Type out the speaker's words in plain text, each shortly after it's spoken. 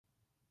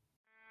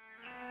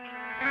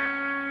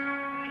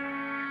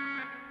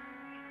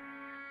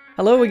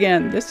Hello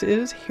again. This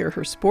is Hear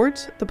Her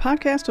Sports, the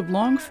podcast of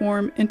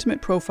long-form,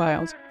 intimate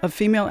profiles of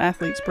female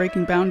athletes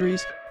breaking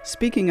boundaries,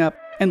 speaking up,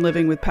 and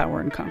living with power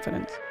and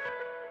confidence.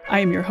 I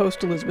am your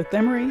host, Elizabeth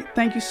Emery.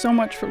 Thank you so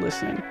much for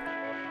listening.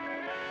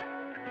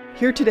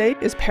 Here today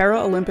is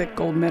Paralympic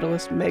gold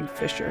medalist Meg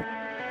Fisher.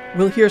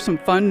 We'll hear some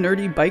fun,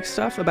 nerdy bike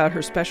stuff about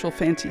her special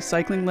fancy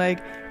cycling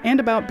leg and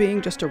about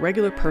being just a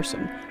regular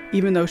person,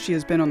 even though she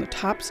has been on the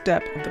top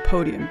step of the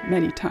podium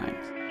many times.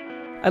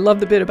 I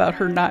love the bit about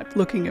her not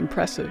looking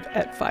impressive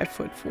at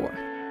 5'4".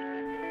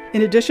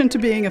 In addition to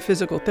being a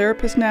physical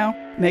therapist now,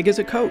 Meg is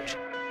a coach.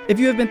 If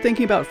you have been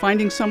thinking about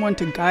finding someone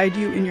to guide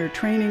you in your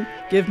training,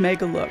 give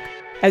Meg a look.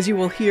 As you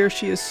will hear,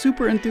 she is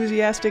super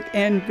enthusiastic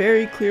and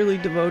very clearly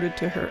devoted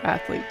to her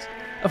athletes.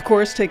 Of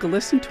course, take a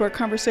listen to our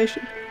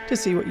conversation to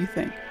see what you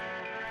think.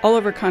 All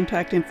of her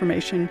contact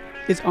information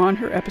is on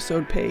her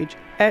episode page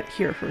at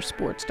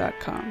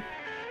hearhersports.com.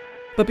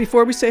 But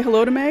before we say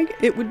hello to Meg,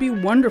 it would be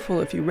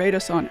wonderful if you rate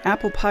us on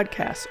Apple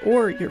Podcasts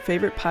or your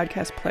favorite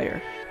podcast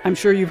player. I'm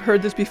sure you've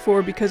heard this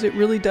before because it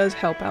really does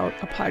help out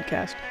a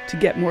podcast to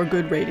get more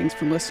good ratings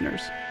from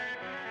listeners.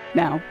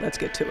 Now, let's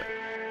get to it.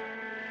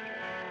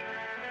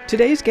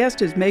 Today's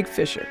guest is Meg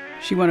Fisher.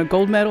 She won a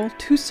gold medal,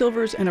 2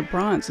 silvers, and a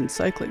bronze in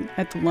cycling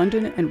at the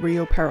London and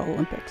Rio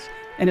Paralympics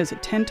and is a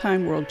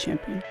 10-time world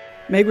champion.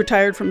 Meg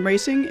retired from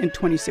racing in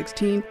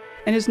 2016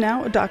 and is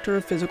now a doctor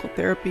of physical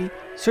therapy,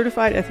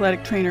 certified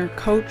athletic trainer,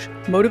 coach,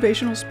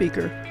 motivational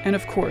speaker, and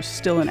of course,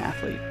 still an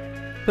athlete.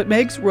 But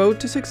Meg's road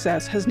to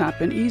success has not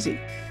been easy.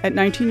 At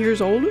 19 years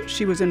old,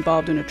 she was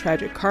involved in a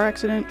tragic car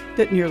accident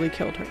that nearly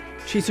killed her.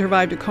 She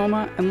survived a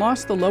coma and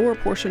lost the lower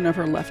portion of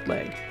her left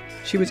leg.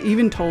 She was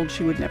even told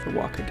she would never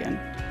walk again.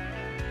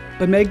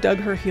 But Meg dug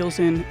her heels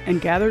in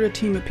and gathered a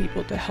team of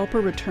people to help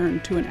her return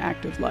to an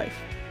active life.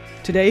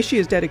 Today, she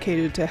is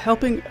dedicated to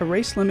helping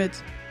erase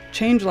limits,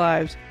 change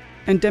lives,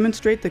 and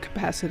demonstrate the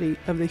capacity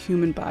of the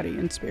human body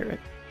and spirit.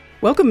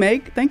 Welcome,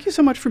 Meg. Thank you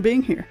so much for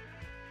being here.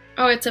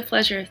 Oh, it's a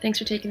pleasure. Thanks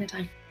for taking the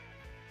time.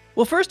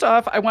 Well, first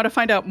off, I want to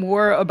find out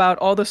more about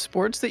all the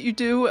sports that you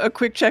do. A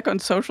quick check on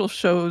social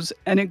shows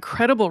an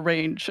incredible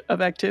range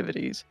of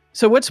activities.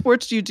 So what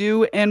sports do you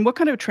do and what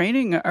kind of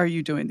training are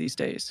you doing these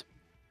days?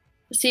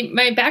 See,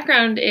 my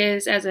background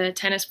is as a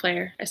tennis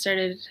player. I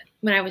started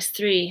when I was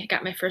 3. I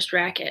got my first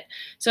racket.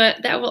 So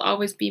that will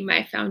always be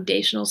my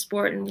foundational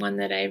sport and one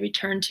that I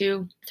return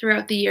to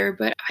throughout the year.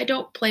 But I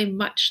don't play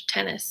much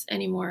tennis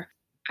anymore.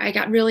 I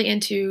got really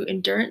into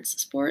endurance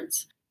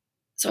sports.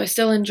 So I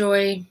still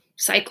enjoy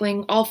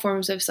cycling, all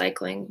forms of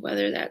cycling,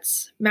 whether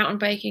that's mountain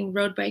biking,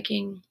 road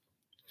biking,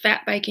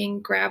 fat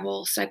biking,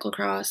 gravel,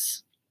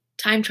 cyclocross,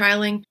 time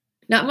trialing.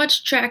 Not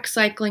much track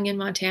cycling in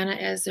Montana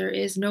as there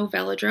is no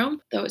velodrome,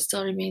 though it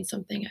still remains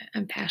something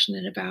I'm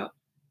passionate about.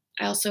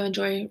 I also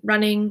enjoy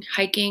running,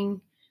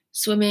 hiking,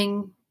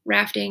 swimming,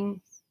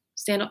 rafting,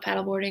 stand-up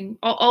paddleboarding,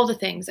 all the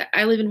things.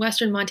 I live in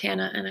Western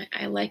Montana and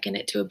I liken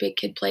it to a big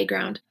kid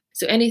playground.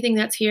 So anything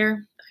that's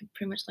here, I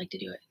pretty much like to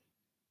do it.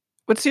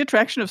 What's the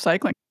attraction of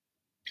cycling?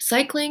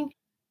 Cycling,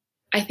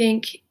 I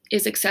think,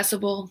 is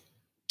accessible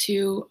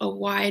to a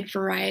wide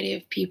variety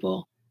of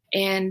people.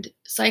 And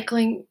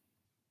cycling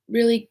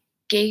really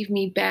gave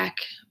me back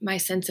my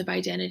sense of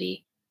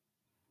identity.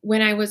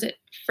 When I was at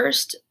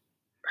first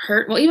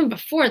hurt, well, even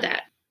before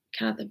that,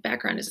 kind of the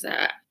background is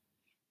that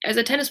as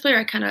a tennis player,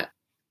 I kind of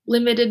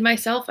limited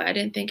myself. I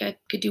didn't think I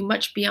could do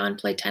much beyond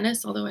play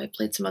tennis, although I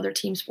played some other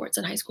team sports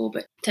in high school,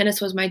 but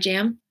tennis was my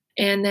jam.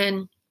 And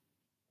then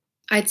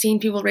I'd seen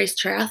people race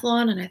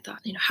triathlon and I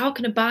thought, how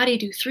can a body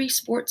do 3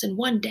 sports in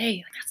one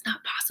day? That's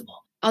not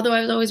possible. Although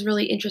I was always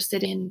really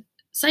interested in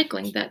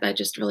cycling, that I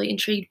just really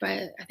intrigued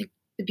by, I think,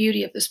 the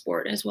beauty of the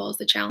sport as well as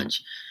the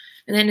challenge.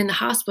 And then in the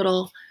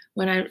hospital,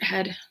 when I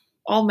had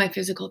all my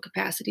physical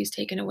capacities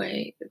taken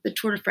away, the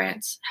Tour de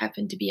France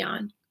happened to be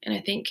on. And I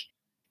think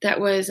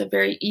that was a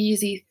very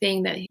easy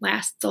thing that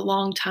lasts a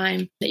long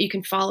time that you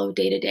can follow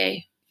day to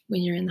day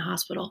when you're in the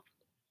hospital.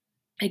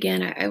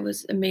 Again, I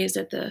was amazed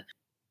at the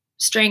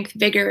strength,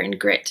 vigor, and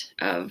grit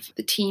of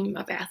the team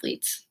of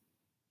athletes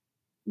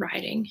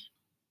riding.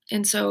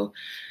 And so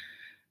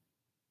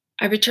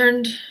I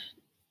returned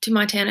to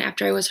Montana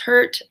after I was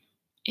hurt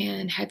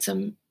and had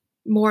some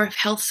more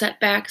health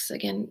setbacks.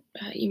 Again,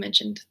 you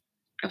mentioned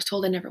I was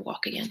told I'd never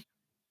walk again.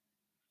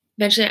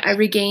 Eventually, I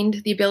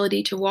regained the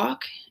ability to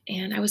walk,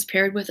 and I was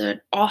paired with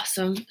an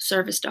awesome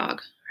service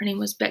dog. Her name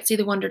was Betsy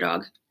the Wonder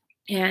Dog.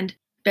 And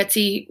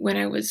Betsy, when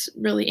I was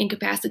really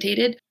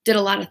incapacitated, did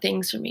a lot of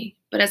things for me.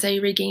 But as I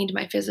regained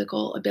my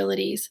physical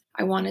abilities,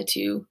 I wanted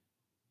to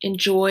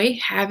enjoy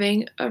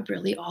having a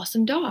really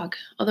awesome dog.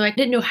 Although I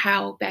didn't know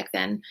how back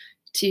then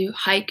to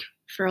hike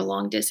for a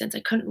long distance. I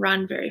couldn't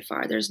run very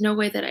far. There's no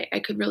way that I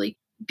could really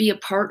be a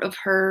part of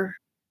her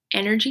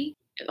energy.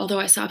 Although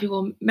I saw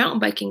people mountain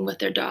biking with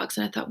their dogs,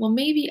 and I thought, well,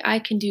 maybe I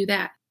can do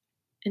that.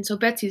 And so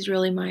Betsy's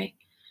really my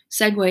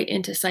segue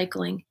into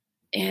cycling.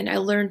 And I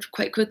learned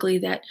quite quickly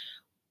that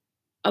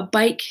a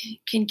bike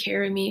can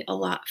carry me a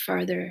lot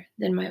farther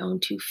than my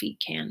own 2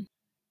 feet can.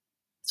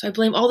 So I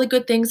blame all the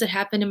good things that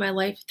happened in my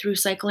life through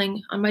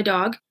cycling on my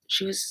dog.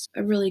 She was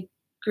a really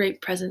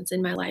great presence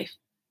in my life.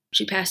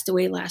 She passed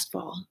away last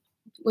fall,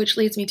 which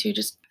leads me to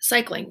just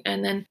cycling.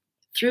 And then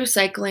through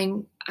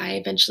cycling, I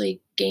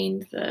eventually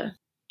gained the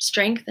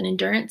strength and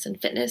endurance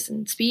and fitness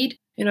and speed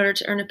in order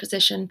to earn a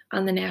position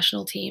on the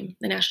national team,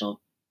 the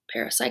national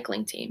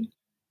paracycling team.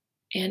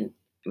 And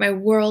my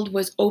world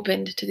was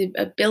opened to the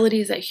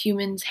abilities that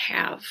humans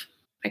have.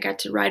 I got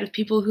to ride with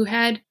people who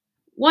had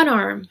one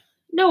arm,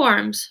 no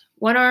arms,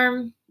 one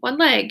arm, one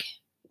leg,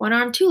 one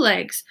arm, two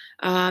legs,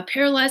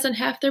 paralyzed on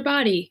half their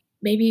body.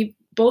 Maybe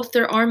both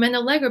their arm and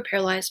their leg are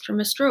paralyzed from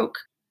a stroke,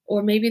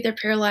 or maybe they're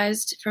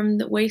paralyzed from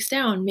the waist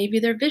down. Maybe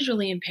they're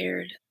visually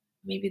impaired.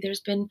 Maybe there's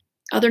been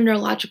other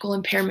neurological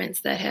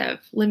impairments that have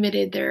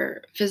limited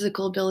their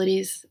physical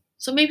abilities.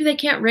 So maybe they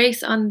can't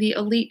race on the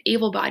elite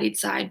able-bodied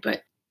side,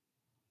 but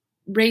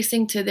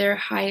racing to their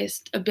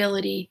highest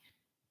ability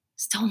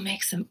still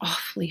makes them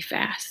awfully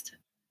fast.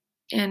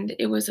 And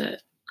it was a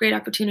great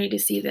opportunity to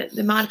see that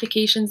the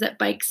modifications that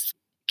bikes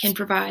can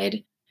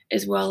provide,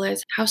 as well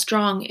as how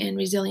strong and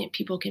resilient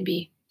people can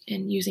be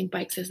in using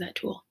bikes as that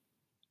tool.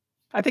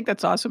 I think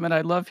that's awesome. And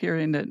I love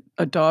hearing that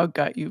a dog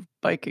got you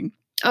biking.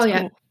 That's yeah.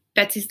 Cool.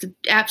 Betsy's the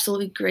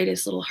absolutely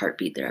greatest little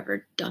heartbeat they're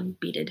ever done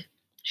beated.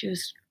 She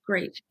was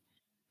great.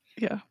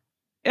 Yeah.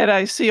 And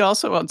I see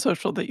also on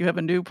social that you have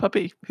a new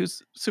puppy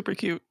who's super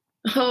cute.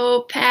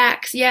 Oh,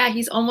 Pax. Yeah,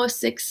 he's almost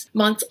 6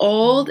 months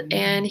old,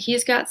 and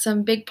he's got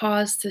some big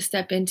paws to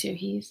step into.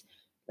 He's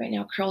right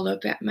now curled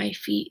up at my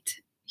feet.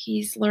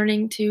 He's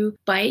learning to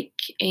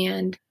bike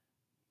and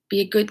be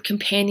a good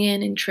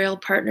companion and trail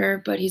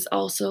partner, but he's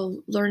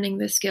also learning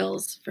the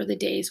skills for the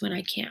days when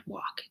I can't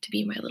walk to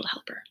be my little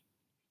helper.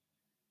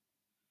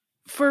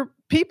 For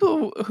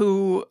people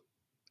who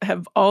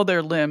have all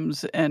their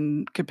limbs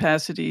and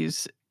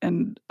capacities,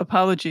 and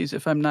apologies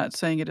if I'm not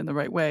saying it in the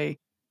right way,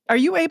 are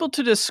you able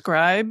to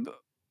describe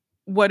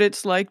what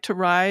it's like to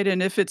ride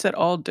and if it's at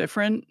all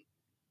different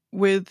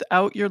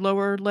without your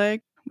lower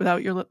leg,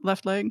 without your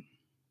left leg?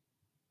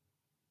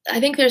 I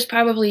think there's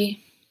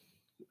probably,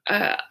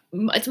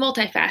 it's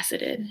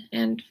multifaceted.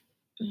 And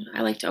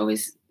I like to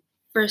always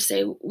first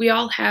say we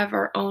all have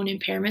our own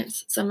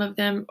impairments. Some of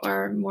them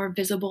are more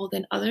visible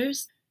than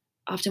others.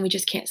 Often we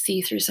just can't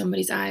see through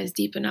somebody's eyes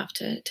deep enough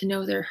to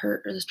know their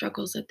hurt or the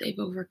struggles that they've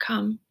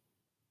overcome.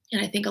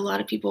 And I think a lot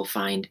of people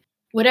find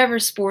whatever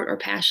sport or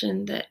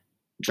passion that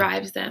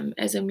drives them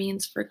as a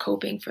means for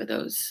coping for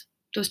those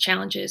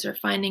challenges or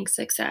finding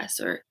success,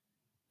 or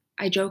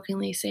I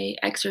jokingly say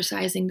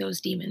exercising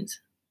those demons.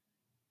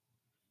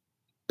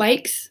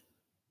 Bikes,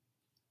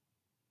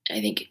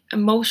 I think,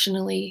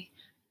 emotionally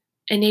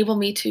enable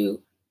me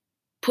to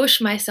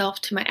push myself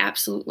to my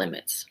absolute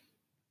limits.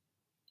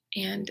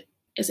 And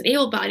as an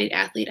able-bodied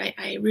athlete,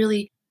 I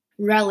really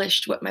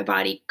relished what my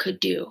body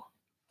could do.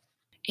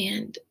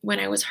 And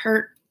when I was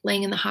hurt,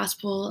 laying in the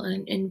hospital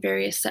and in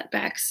various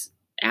setbacks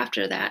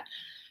after that,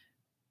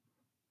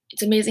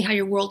 it's amazing how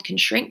your world can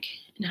shrink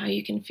and how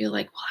you can feel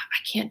like, well,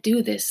 I can't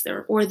do this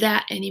or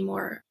that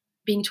anymore.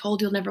 Being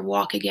told you'll never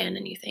walk again,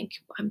 and you think,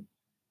 I'm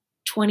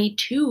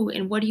 22,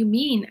 and what do you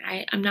mean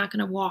I'm not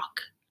going to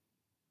walk?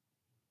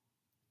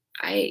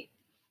 I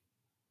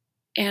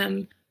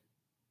am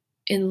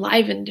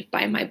enlivened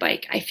by my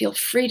bike. I feel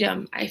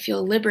freedom. I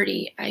feel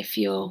liberty. I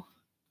feel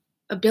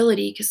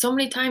ability, because so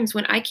many times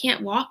when I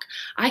can't walk,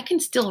 I can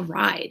still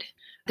ride.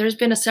 There's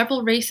been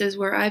several races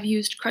where I've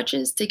used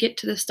crutches to get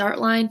to the start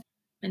line,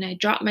 and I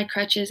drop my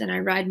crutches and I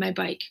ride my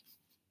bike,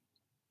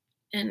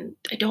 and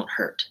I don't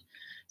hurt.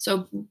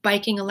 So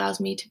biking allows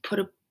me to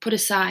put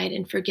aside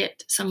and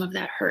forget some of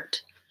that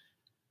hurt.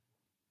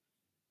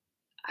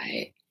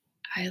 I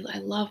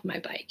love my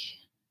bike.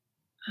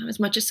 As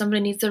much as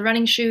somebody needs their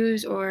running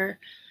shoes or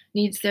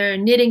needs their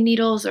knitting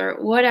needles or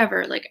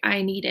whatever, like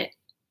I need it.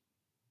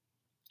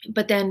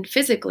 But then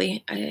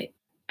physically, I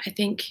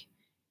think,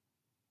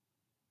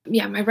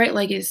 yeah, my right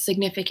leg is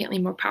significantly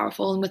more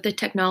powerful. And with the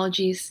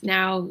technologies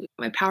now,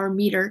 my power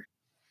meter,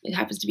 it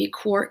happens to be a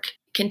Quark,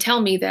 can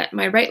tell me that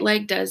my right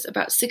leg does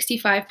about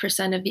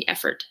 65% of the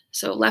effort.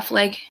 So left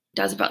leg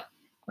does about,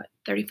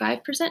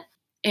 35%?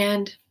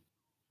 And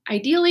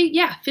ideally,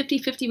 yeah,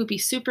 50-50 would be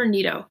super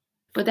neato,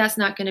 but that's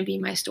not going to be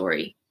my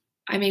story.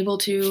 I'm able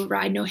to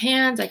ride no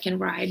hands. I can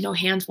ride no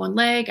hands, one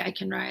leg. I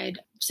can ride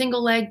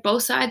single leg,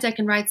 both sides. I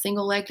can ride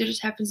single leg. There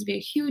just happens to be a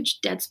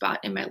huge dead spot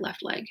in my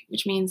left leg,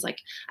 which means like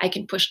I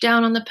can push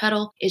down on the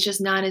pedal. It's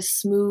just not as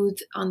smooth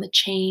on the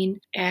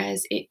chain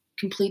as it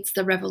completes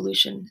the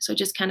revolution. So it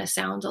just kind of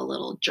sounds a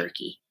little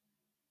jerky.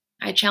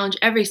 I challenge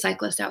every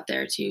cyclist out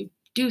there to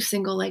do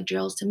single leg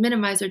drills to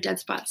minimize their dead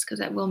spots, because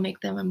that will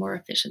make them a more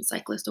efficient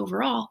cyclist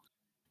overall.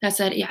 That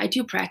said, yeah, I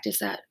do practice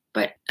that.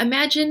 But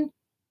imagine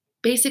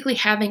basically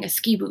having a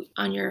ski boot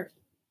on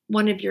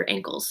one of your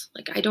ankles.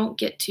 Like I don't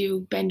get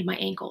to bend my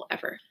ankle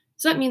ever.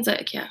 So that means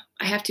that, yeah,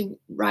 I have to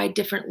ride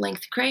different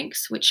length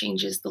cranks, which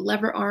changes the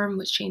lever arm,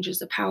 which changes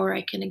the power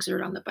I can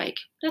exert on the bike.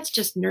 That's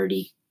just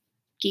nerdy,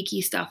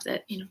 geeky stuff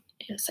that,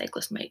 a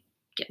cyclist might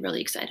get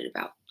really excited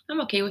about.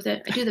 I'm okay with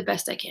it. I do the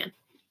best I can.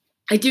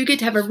 I do get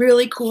to have a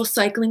really cool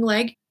cycling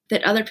leg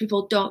that other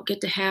people don't get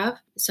to have.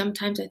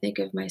 Sometimes I think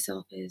of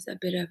myself as a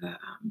bit of a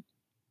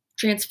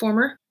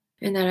transformer,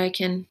 and that I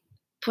can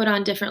put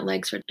on different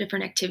legs for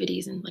different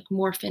activities and like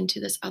morph into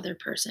this other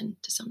person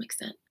to some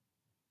extent.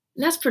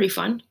 And that's pretty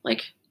fun.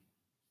 Like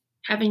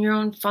having your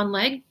own fun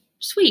leg,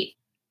 sweet.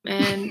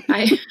 And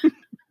I,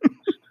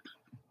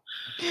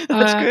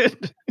 That's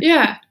good.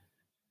 yeah.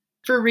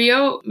 For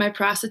Rio, my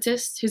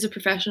prosthetist, who's a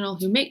professional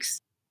who makes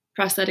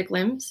prosthetic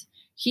limbs,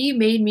 he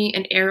made me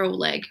an arrow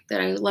leg that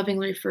I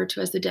lovingly refer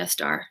to as the Death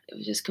Star. It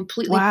was just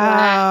completely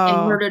flat and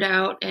Wow. murdered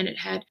out, and it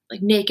had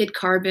like naked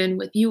carbon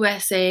with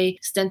USA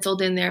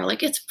stenciled in there.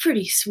 Like, it's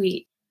pretty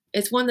sweet.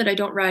 It's one that I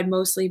don't ride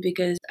mostly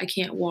because I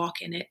can't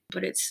walk in it,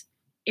 but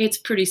it's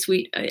pretty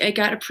sweet. I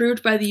got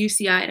approved by the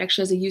UCI. It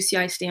actually has a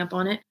UCI stamp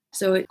on it,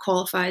 so it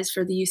qualifies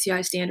for the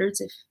UCI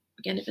standards.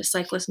 If a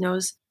cyclist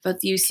knows about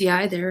the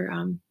UCI, they're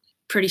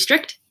pretty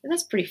strict, and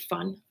that's pretty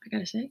fun, I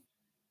gotta say.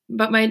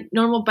 But my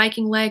normal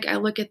biking leg, I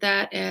look at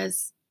that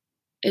as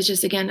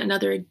just, again,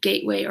 another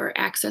gateway or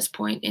access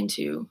point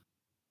into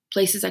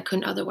places I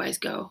couldn't otherwise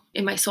go.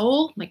 In my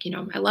soul, like,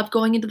 I love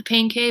going into the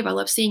pain cave. I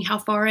love seeing how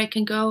far I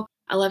can go.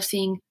 I love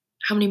seeing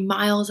how many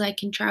miles I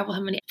can travel,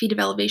 how many feet of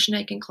elevation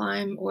I can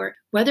climb, or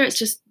whether it's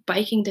just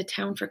biking to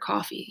town for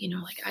coffee.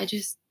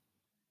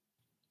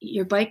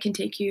 Your bike can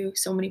take you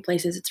so many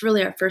places. It's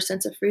really our first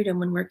sense of freedom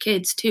when we're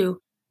kids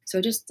too. So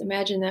just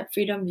imagine that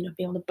freedom, being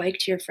able to bike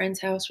to your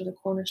friend's house or the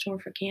corner store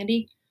for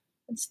candy.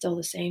 It's still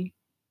the same.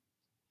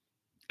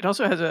 It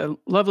also has a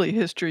lovely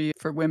history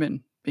for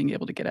women being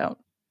able to get out.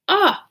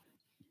 Ah,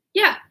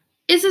 yeah.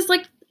 It's just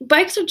like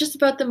bikes are just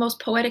about the most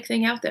poetic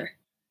thing out there.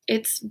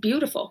 It's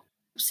beautiful.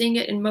 Seeing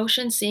it in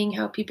motion, seeing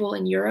how people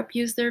in Europe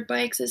use their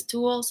bikes as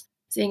tools,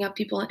 seeing how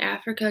people in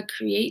Africa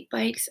create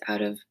bikes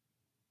out of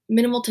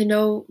minimal to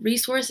no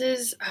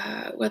resources,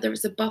 whether it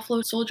was the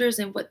Buffalo Soldiers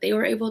and what they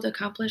were able to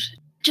accomplish.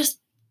 Just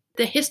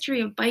the history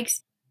of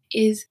bikes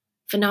is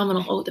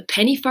phenomenal. Oh, the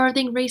penny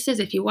farthing races,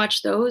 if you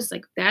watch those,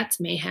 like, that's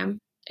mayhem.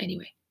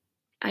 Anyway,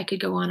 I could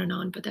go on and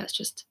on, but that's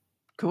just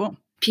Cool.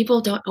 people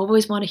don't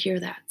always want to hear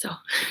that. So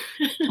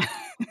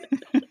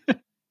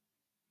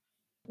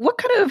What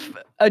kind of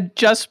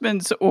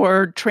adjustments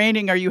or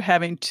training are you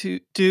having to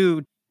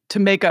do to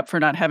make up for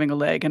not having a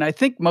leg? And I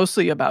think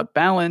mostly about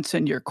balance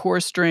and your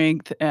core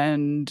strength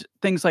and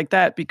things like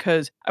that,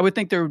 because I would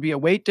think there would be a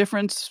weight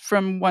difference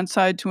from one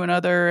side to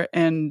another.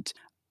 And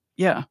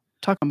yeah,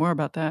 talk more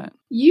about that.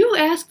 you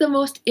ask the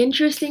most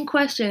interesting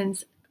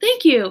questions.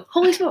 Thank you.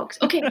 Holy smokes.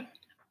 Okay.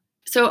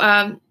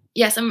 So,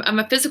 yes, I'm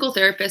a physical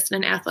therapist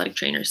and an athletic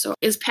trainer. So,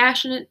 as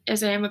passionate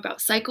as I am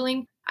about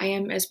cycling, I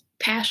am as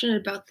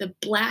passionate about the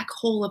black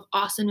hole of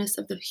awesomeness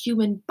of the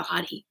human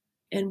body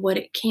and what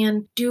it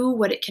can do,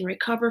 what it can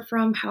recover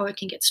from, how it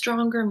can get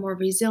stronger, more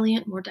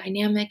resilient, more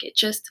dynamic.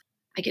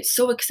 I get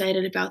so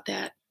excited about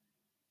that.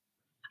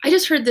 I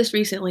just heard this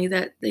recently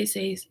that they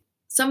say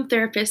some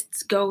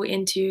therapists go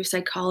into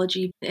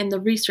psychology and the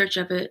research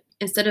of it.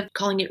 Instead of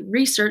calling it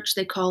research,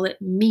 they call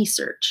it me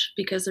search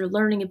because they're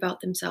learning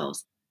about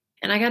themselves.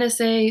 And I gotta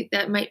say,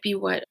 that might be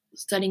what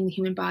studying the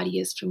human body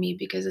is for me,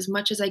 because as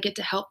much as I get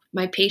to help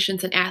my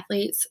patients and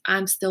athletes,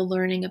 I'm still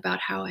learning about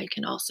how I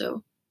can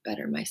also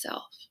better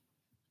myself.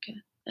 Okay,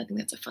 I think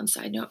that's a fun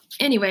side note.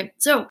 Anyway,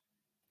 so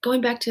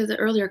going back to the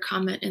earlier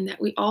comment, in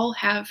that we all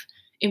have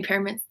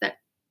impairments that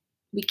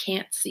we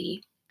can't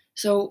see.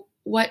 So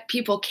what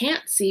people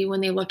can't see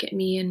when they look at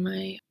me in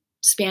my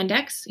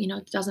spandex,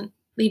 it doesn't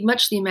leave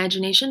much to the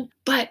imagination,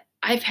 but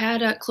I've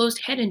had a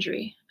closed head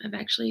injury. I've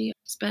actually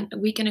spent a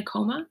week in a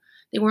coma.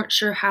 They weren't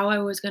sure how I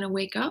was going to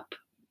wake up.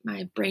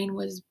 My brain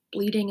was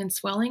bleeding and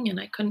swelling, and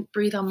I couldn't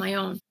breathe on my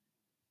own.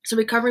 So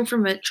recovering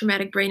from a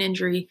traumatic brain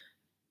injury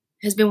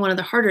has been one of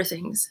the harder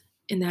things,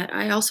 in that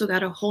I also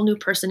got a whole new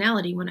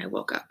personality when I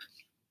woke up.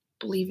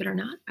 Believe it or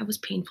not, I was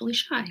painfully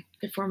shy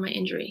before my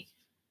injury.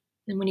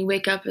 And when you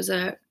wake up as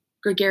a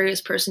gregarious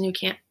person who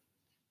can't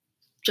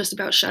just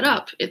about shut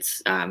up,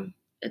 it's kind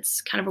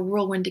of a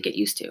whirlwind to get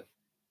used to.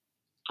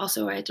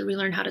 Also, I had to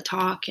relearn how to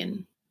talk,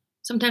 and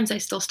sometimes I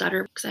still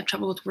stutter because I have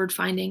trouble with word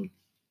finding.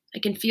 I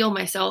can feel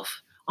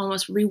myself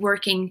almost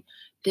reworking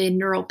the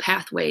neural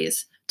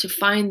pathways to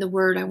find the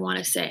word I want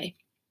to say.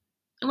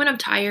 And when I'm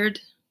tired,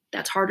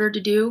 that's harder to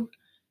do.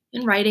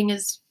 And writing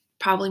is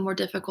probably more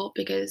difficult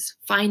because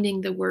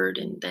finding the word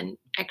and then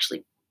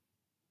actually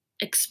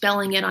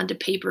expelling it onto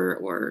paper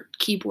or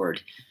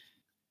keyboard,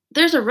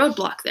 there's a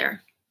roadblock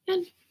there.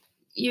 And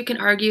you can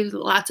argue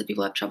that lots of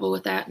people have trouble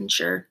with that. And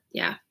sure,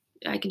 yeah,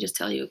 I can just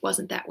tell you it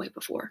wasn't that way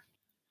before.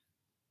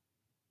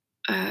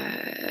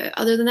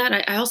 Other than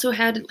that, I also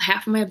had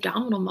half of my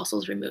abdominal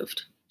muscles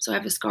removed. So I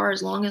have a scar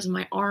as long as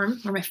my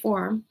arm or my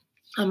forearm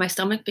on my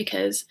stomach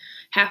because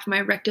half my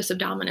rectus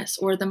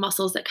abdominis, or the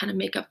muscles that kind of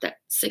make up that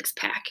six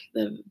pack,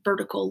 the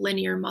vertical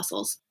linear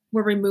muscles,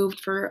 were removed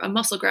for a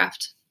muscle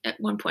graft at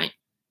one point.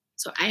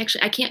 So I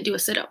can't do a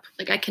sit-up.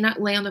 Like, I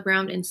cannot lay on the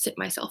ground and sit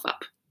myself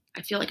up.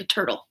 I feel like a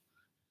turtle.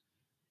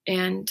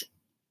 And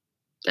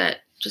that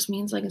just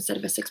means, like, instead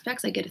of a six-pack,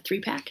 I get a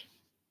three-pack.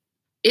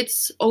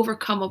 It's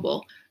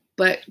overcomeable.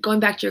 But going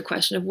back to your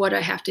question of what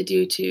I have to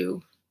do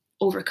to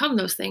overcome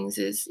those things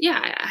is,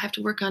 yeah, I have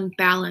to work on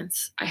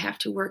balance. I have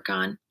to work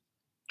on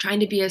trying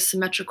to be as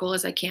symmetrical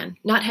as I can.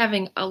 Not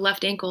having a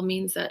left ankle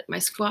means that my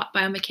squat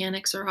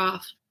biomechanics are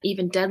off.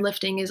 Even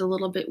deadlifting is a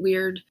little bit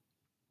weird.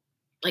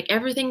 Like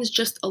everything's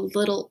just a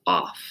little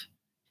off.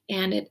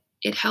 And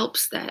it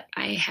helps that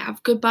I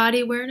have good body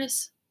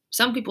awareness.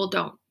 Some people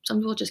don't. Some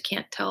people just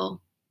can't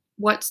tell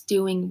what's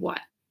doing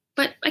what.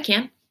 But I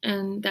can,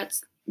 and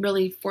that's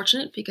really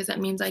fortunate because that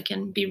means I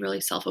can be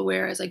really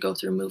self-aware as I go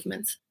through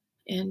movements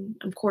and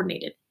I'm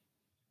coordinated.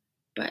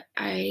 But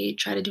I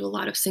try to do a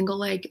lot of single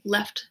leg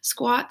left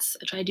squats.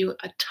 I try to do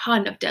a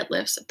ton of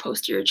deadlifts. A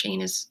posterior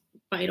chain is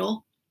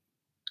vital.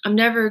 I'm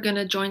never going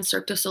to join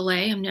Cirque du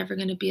Soleil. I'm never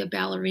going to be a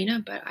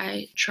ballerina, but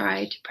I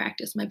try to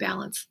practice my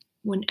balance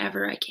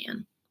whenever I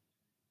can.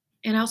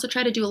 And I also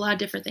try to do a lot of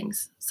different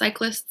things.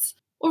 Cyclists,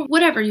 or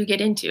whatever you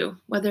get into,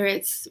 whether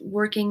it's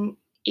working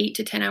 8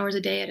 to 10 hours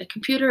a day at a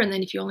computer, and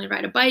then if you only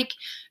ride a bike,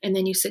 and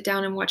then you sit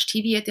down and watch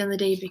TV at the end of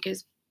the day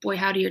because, boy,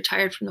 howdy, you're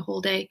tired from the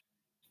whole day.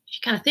 If you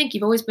kind of think,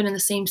 you've always been in the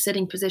same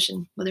sitting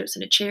position, whether it's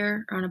in a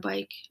chair or on a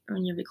bike or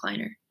in your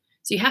recliner.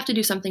 So you have to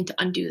do something to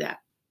undo that.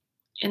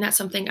 And that's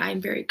something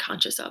I'm very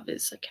conscious of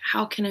is like,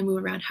 how can I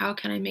move around? How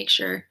can I make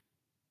sure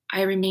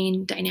I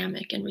remain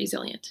dynamic and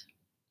resilient?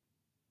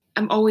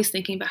 I'm always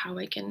thinking about how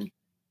I can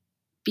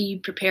be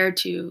prepared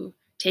to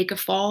take a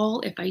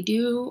fall if I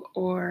do,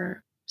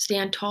 or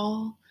stand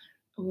tall,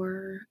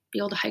 or be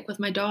able to hike with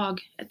my dog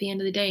at the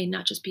end of the day,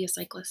 not just be a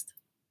cyclist.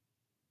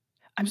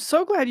 I'm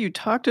so glad you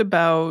talked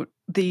about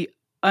the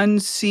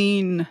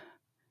unseen.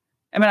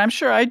 I mean, I'm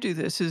sure I do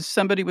this. As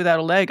somebody without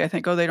a leg, I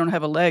think, oh, they don't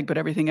have a leg, but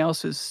everything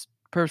else is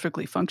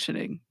perfectly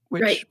functioning,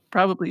 Right. which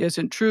probably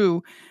isn't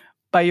true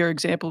by your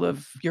example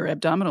of your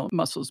abdominal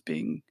muscles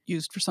being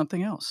used for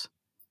something else.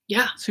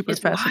 Yeah. Super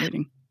It's wild.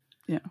 fascinating.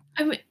 Yeah.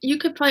 I mean, you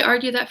could probably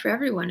argue that for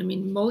everyone. I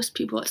mean, most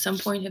people at some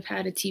point have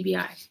had a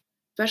TBI,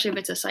 especially if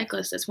it's a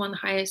cyclist. It's one of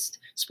the highest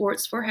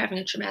sports for having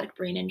a traumatic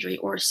brain injury,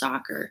 or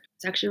soccer.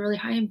 It's actually really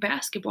high in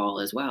basketball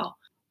as well.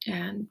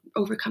 And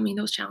overcoming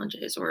those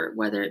challenges, or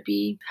whether it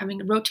be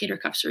having a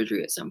rotator cuff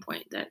surgery at some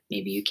point that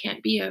maybe you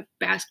can't be a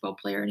basketball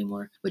player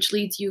anymore, which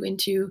leads you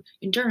into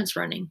endurance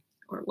running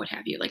or what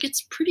have you. Like,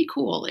 it's pretty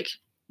cool. Like,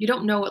 you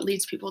don't know what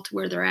leads people to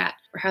where they're at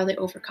or how they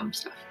overcome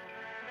stuff.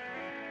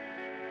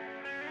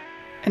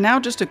 And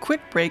now just a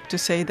quick break to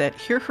say that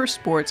Hear Her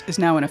Sports is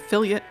now an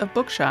affiliate of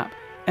Bookshop,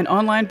 an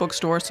online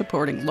bookstore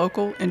supporting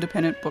local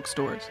independent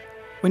bookstores.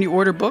 When you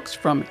order books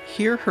from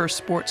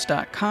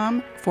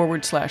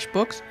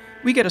hearhersports.com/books,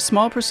 we get a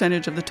small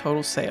percentage of the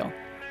total sale.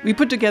 We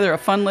put together a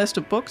fun list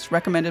of books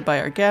recommended by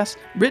our guests,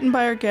 written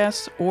by our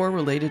guests, or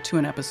related to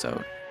an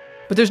episode.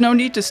 But there's no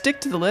need to stick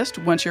to the list.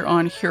 Once you're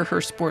on Hear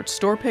Her Sports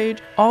store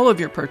page, all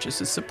of your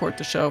purchases support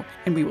the show,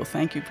 and we will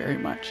thank you very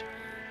much.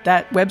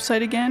 That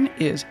website again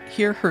is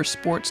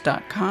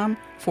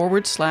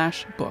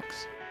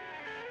hearhersports.com/books.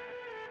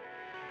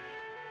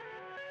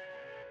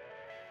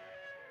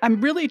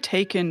 I'm really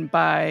taken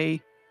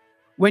by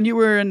when you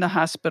were in the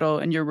hospital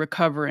and you're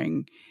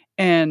recovering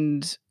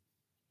and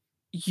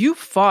you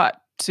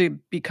fought to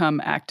become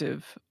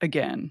active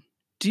again.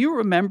 Do you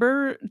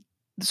remember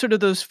sort of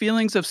those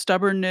feelings of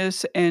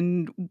stubbornness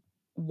and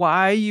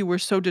why you were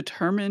so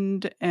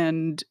determined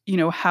and,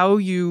 how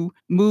you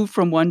moved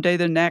from one day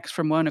to the next,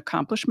 from one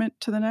accomplishment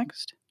to the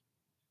next?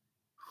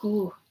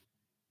 Ooh.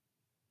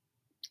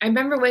 I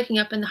remember waking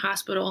up in the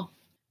hospital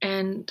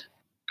and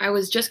I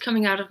was just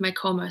coming out of my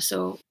coma.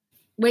 So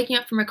waking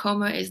up from a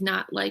coma is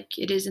not like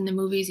it is in the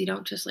movies. You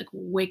don't just like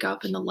wake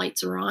up and the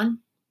lights are on.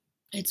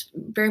 It's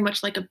very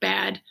much like a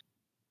bad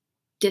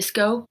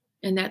disco,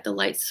 in that the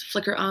lights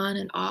flicker on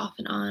and off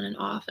and on and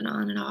off and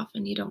on and off,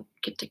 and you don't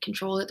get to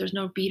control it. There's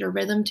no beat or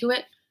rhythm to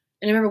it.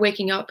 And I remember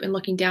waking up and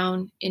looking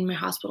down in my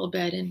hospital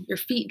bed, and your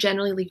feet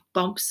generally leave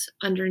bumps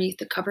underneath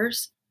the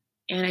covers.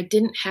 And I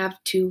didn't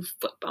have 2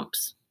 foot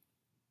bumps.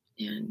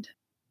 And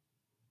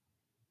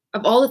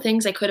of all the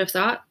things I could have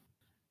thought,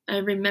 I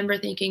remember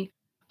thinking,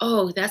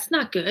 oh, that's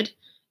not good.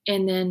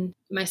 And then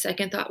my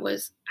second thought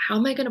was, how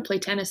am I going to play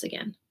tennis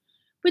again?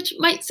 Which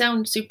might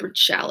sound super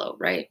shallow,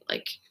 right?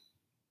 Like,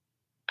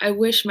 I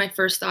wish my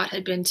first thought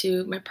had been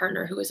to my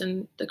partner who was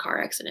in the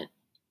car accident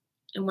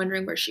and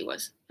wondering where she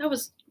was. That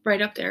was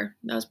right up there.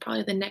 That was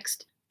probably the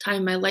next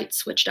time my light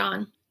switched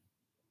on.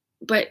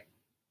 But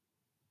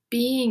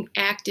being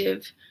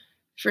active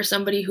for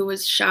somebody who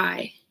was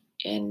shy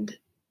and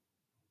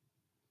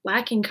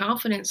lacking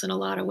confidence in a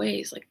lot of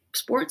ways, like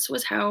sports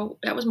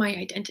that was my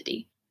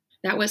identity.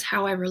 That was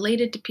how I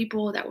related to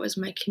people. That was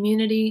my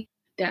community.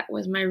 That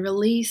was my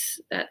release.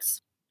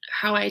 That's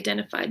how I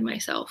identified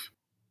myself.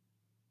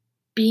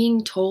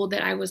 Being told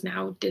that I was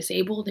now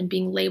disabled and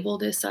being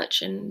labeled as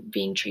such and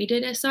being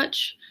treated as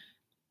such,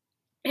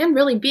 and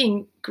really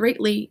being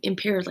greatly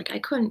impaired. Like,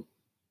 I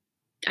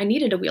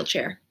needed a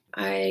wheelchair.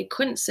 I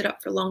couldn't sit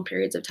up for long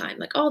periods of time,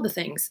 like all the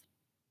things.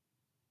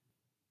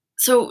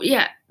 So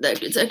yeah,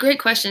 it's a great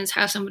question is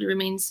how somebody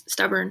remains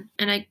stubborn.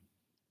 And I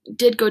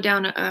did go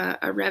down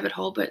a rabbit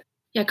hole, but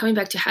yeah, coming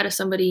back to how does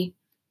somebody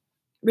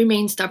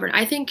remain stubborn.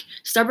 I think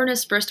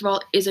stubbornness, first of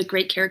all, is a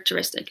great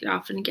characteristic. It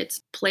often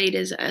gets played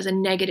as a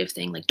negative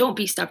thing. Like, don't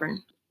be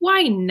stubborn.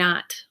 Why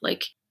not?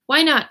 Like,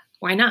 why not?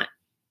 Why not?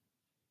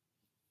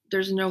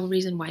 There's no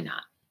reason why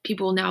not.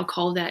 People now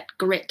call that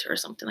grit or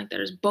something like that.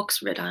 There's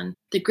books written on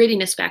the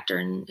grittiness factor,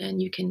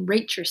 and you can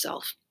rate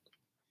yourself.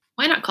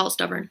 Why not call it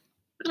stubborn?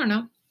 I don't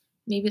know.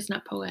 Maybe it's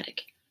not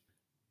poetic.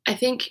 I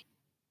think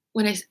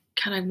when I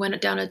kind of went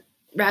down a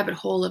rabbit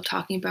hole of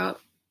talking about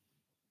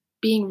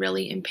being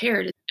really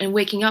impaired and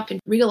waking up and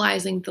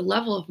realizing the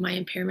level of my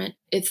impairment,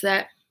 it's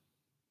that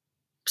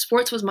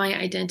sports was my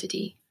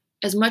identity.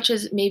 As much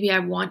as maybe I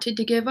wanted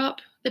to give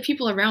up, the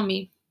people around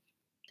me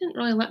didn't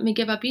really let me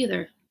give up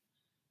either.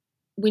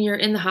 When you're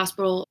in the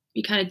hospital,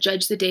 you kind of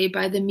judge the day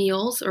by the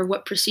meals or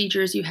what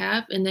procedures you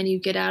have. And then you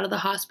get out of the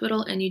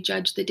hospital and you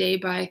judge the day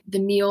by the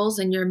meals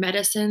and your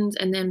medicines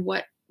and then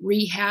what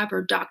rehab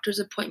or doctor's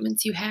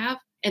appointments you have.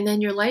 And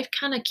then your life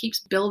kind of keeps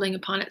building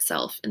upon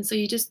itself. And so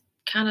you just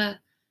kind of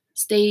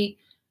stay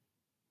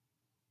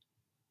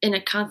in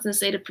a constant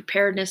state of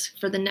preparedness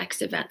for the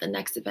next event, the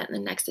next event, the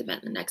next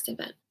event, the next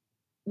event.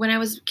 When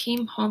I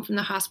came home from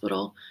the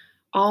hospital,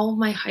 all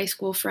my high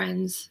school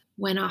friends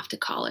went off to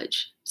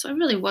college. So I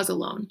really was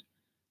alone.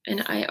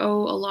 And I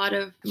owe a lot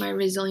of my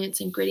resilience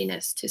and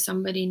grittiness to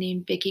somebody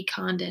named Vicki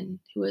Condon,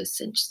 who has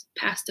since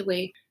passed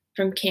away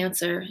from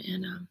cancer.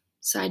 And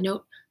side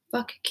note,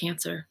 fuck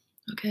cancer.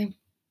 Okay.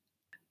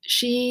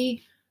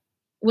 She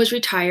was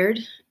retired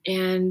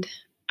and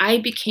I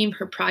became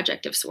her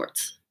project of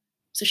sorts.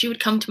 So she would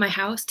come to my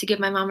house to give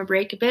my mom a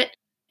break a bit,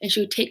 and she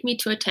would take me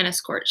to a tennis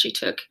court. She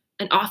took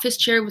an office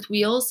chair with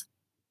wheels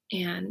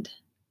and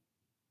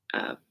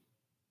a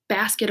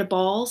basket of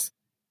balls.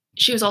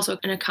 She was also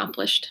an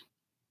accomplished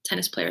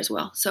tennis player as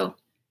well. So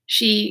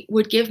she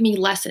would give me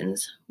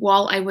lessons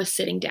while I was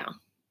sitting down.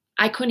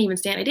 I couldn't even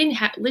stand. I didn't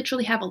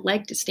literally have a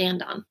leg to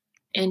stand on.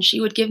 And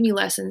she would give me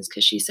lessons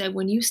because she said,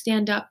 when you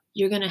stand up,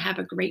 you're going to have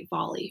a great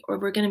volley, or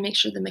we're going to make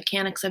sure the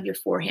mechanics of your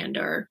forehand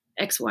are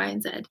X, Y,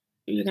 and Z.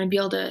 You're going to be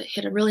able to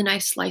hit a really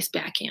nice slice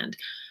backhand.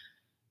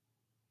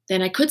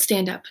 Then I could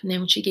stand up. And then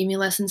when she gave me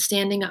lessons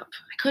standing up,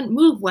 I couldn't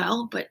move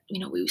well, but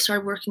we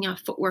started working on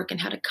footwork and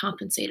how to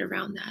compensate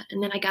around that.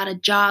 And then I got a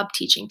job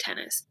teaching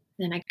tennis.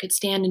 Then I could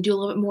stand and do a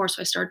little bit more.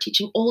 So I started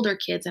teaching older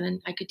kids, and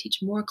then I could teach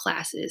more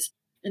classes.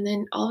 And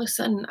then all of a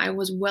sudden I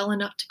was well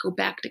enough to go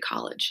back to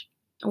college.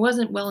 I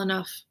wasn't well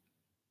enough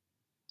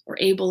or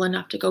able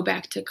enough to go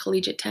back to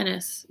collegiate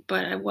tennis,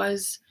 but I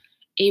was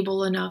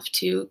able enough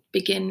to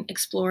begin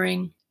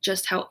exploring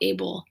just how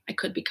able I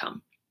could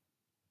become.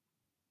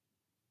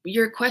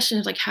 Your question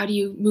is like, how do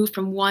you move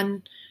from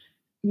one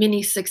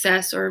mini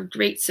success or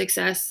great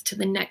success to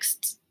the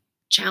next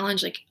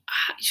challenge? Like,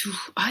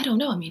 I don't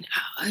know. I mean,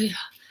 I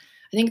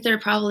think there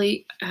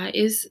probably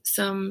is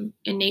some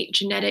innate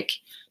genetic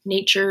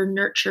nature,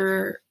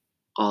 nurture,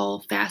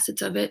 all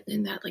facets of it.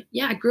 In that, like,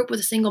 yeah, I grew up with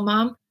a single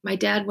mom. My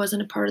dad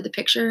wasn't a part of the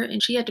picture,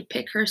 and she had to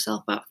pick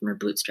herself up from her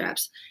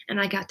bootstraps. And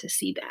I got to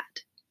see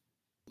that.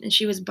 And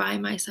she was by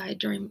my side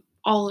during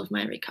all of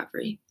my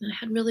recovery. And I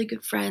had really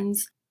good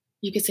friends.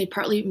 You could say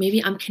partly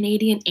maybe I'm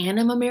Canadian and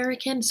I'm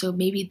American. So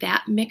maybe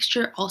that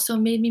mixture also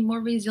made me more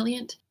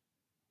resilient.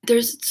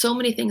 There's so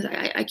many things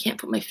I can't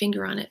put my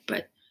finger on it,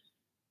 but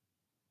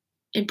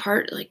in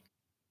part, like,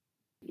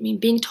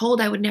 being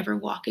told I would never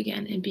walk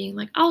again and being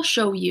like, I'll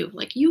show you,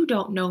 like, you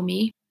don't know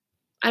me.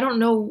 I don't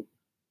know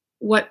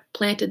what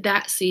planted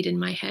that seed in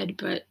my head,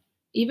 but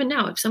even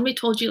now, if somebody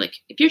told you, like,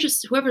 if you're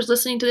just, whoever's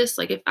listening to this,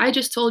 like, if I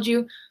just told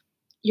you,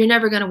 you're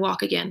never going to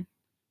walk again,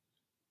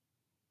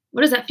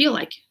 what does that feel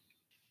like?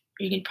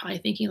 You're probably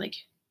thinking, like,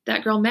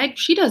 that girl Meg,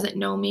 she doesn't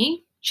know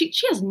me. She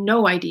has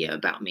no idea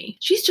about me.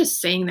 She's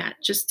just saying that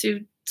just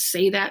to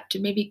say that, to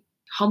maybe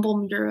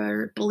humble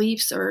your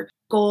beliefs or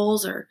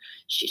goals, or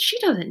she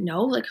doesn't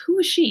know. Like, who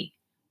is she?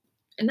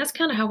 And that's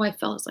kind of how I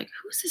felt. It's like,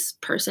 who's this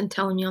person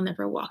telling me I'll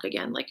never walk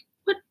again? Like,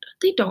 what?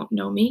 They don't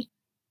know me.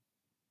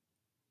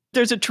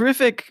 There's a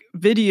terrific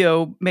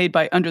video made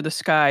by Under the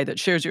Sky that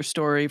shares your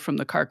story from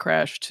the car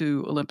crash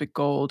to Olympic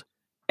gold.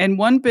 And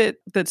one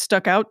bit that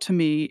stuck out to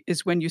me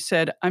is when you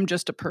said, I'm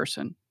just a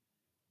person.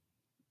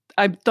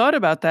 I thought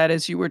about that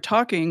as you were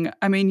talking.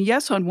 I mean,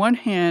 yes, on one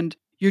hand,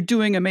 you're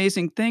doing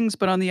amazing things,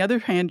 but on the other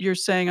hand, you're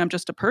saying, I'm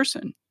just a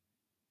person.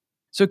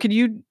 So can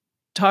you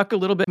talk a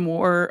little bit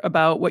more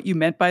about what you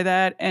meant by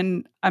that?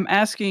 And I'm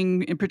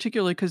asking in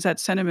particular because that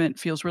sentiment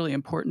feels really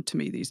important to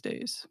me these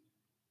days.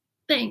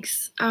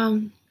 Thanks.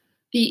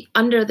 The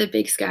Under the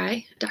Big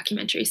Sky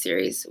documentary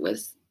series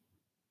was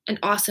an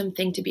awesome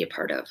thing to be a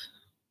part of.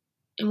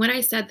 And when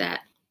I said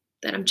that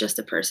I'm just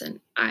a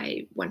person,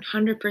 I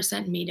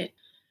 100% mean it.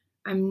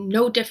 I'm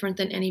no different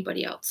than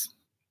anybody else.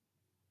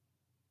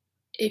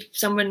 If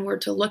someone were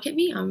to look at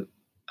me, I'm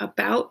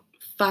about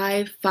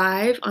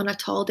 5'5" on a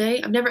tall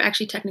day. I've never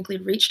actually technically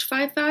reached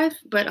 5'5",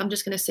 but I'm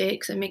just going to say it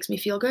because it makes me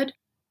feel good.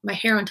 My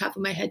hair on top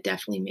of my head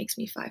definitely makes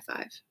me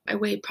 5'5". I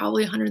weigh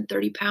probably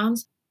 130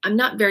 pounds. I'm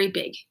not very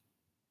big.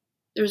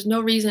 There's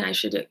no reason I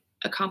should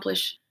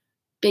accomplish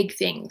big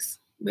things,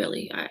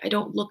 really. I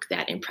don't look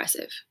that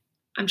impressive.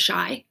 I'm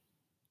shy.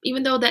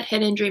 Even though that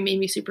head injury made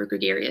me super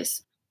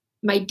gregarious,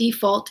 my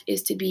default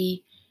is to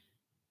be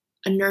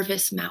a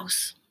nervous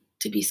mouse,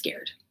 to be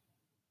scared.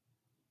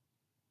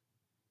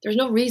 There's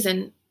no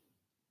reason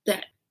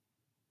that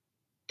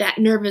that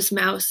nervous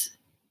mouse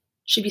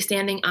should be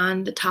standing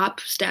on the top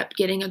step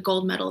getting a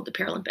gold medal at the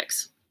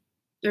Paralympics.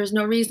 There's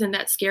no reason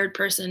that scared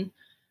person.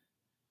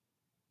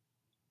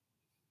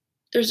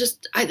 There's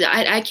just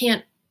I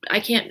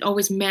can't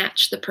always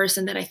match the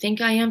person that I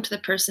think I am to the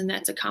person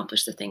that's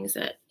accomplished the things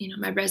that,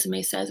 my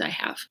resume says I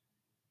have.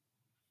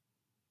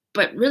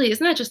 But really,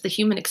 isn't that just the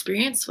human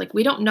experience? Like,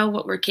 we don't know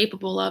what we're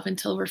capable of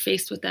until we're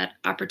faced with that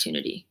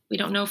opportunity. We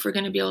don't know if we're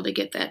going to be able to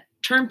get that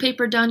term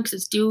paper done because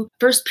it's due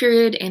first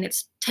period and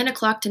it's 10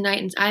 o'clock tonight,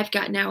 and I've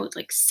got now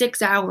like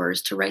 6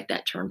 hours to write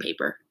that term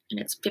paper, and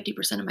it's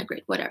 50% of my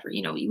grade, whatever.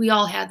 We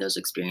all have those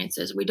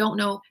experiences. We don't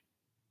know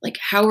like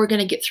how we're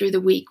going to get through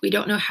the week. We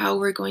don't know how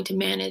we're going to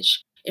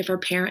manage if our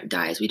parent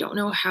dies. We don't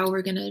know how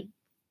we're going to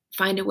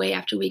find a way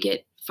after we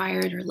get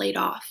fired or laid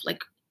off.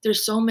 Like,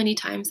 there's so many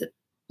times that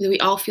we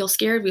all feel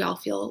scared. We all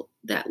feel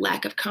that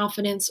lack of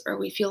confidence, or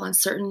we feel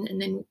uncertain.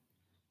 And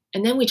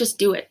then we just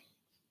do it.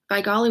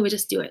 By golly, we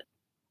just do it.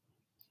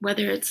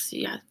 Whether it's,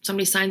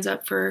 somebody signs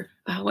up for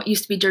what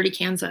used to be Dirty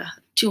Kansas,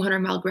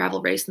 200-mile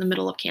gravel race in the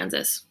middle of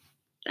Kansas.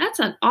 That's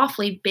an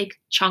awfully big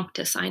chunk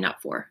to sign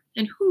up for.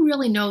 And who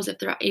really knows if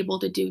they're able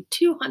to do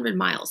 200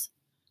 miles?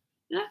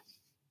 Yeah,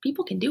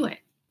 people can do it.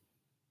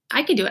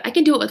 I can do it. I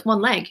can do it with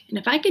one leg. And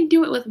if I can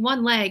do it with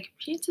one leg,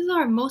 chances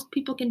are most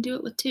people can do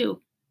it with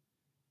two.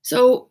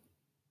 So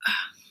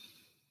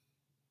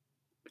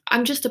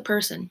I'm just a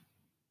person.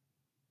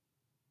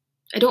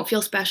 I don't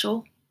feel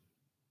special.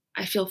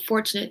 I feel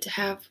fortunate to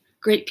have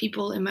great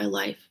people in my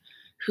life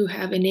who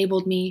have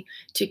enabled me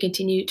to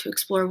continue to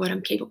explore what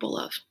I'm capable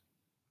of.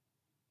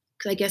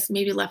 Because I guess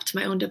maybe left to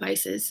my own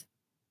devices,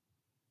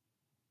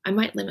 I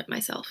might limit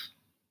myself.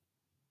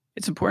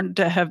 It's important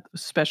to have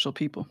special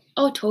people.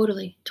 Oh,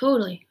 totally,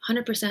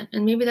 100%.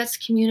 And maybe that's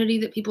community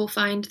that people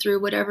find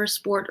through whatever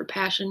sport or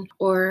passion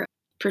or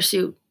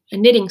pursuit. A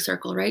knitting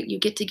circle, right? You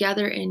get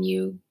together and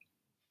you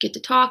get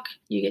to talk,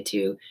 you get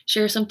to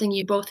share something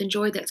you both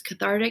enjoy that's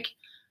cathartic.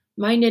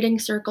 My knitting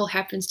circle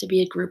happens to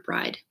be a group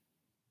ride.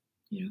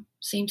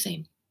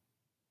 Same.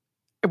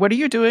 What are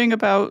you doing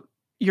about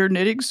your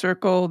knitting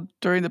circle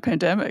during the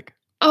pandemic?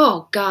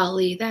 Oh,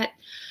 golly,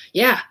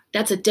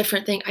 that's a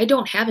different thing. I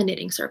don't have a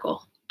knitting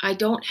circle. I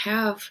don't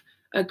have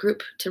a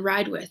group to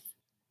ride with.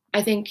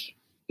 I think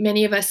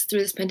many of us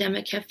through this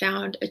pandemic have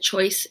found a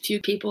choice,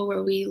 few people,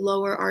 where we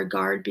lower our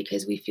guard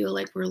because we feel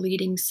like we're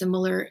leading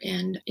similar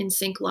and in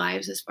sync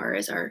lives as far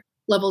as our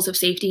levels of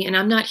safety. And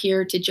I'm not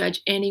here to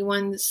judge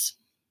anyone's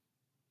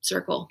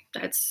circle.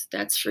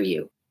 That's for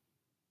you.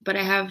 But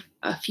I have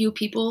a few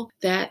people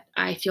that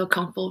I feel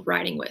comfortable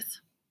riding with.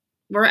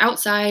 We're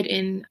outside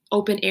in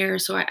open air,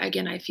 so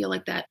I feel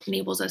like that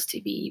enables us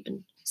to be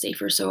even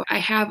safer. So I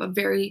have a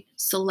very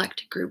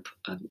select group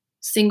of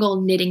single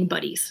knitting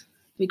buddies.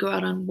 We go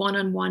out on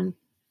one-on-one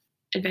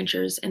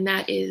adventures, and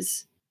that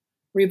is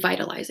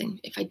revitalizing.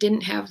 If I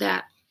didn't have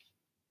that,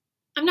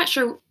 I'm not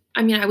sure.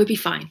 I mean, I would be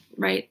fine,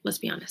 right? Let's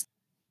be honest.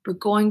 We're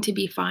going to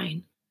be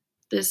fine.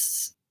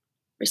 This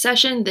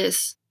recession,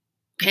 this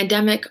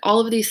pandemic, all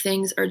of these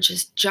things are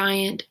just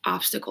giant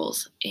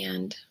obstacles,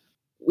 and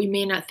we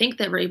may not think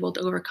that we're able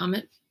to overcome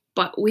it,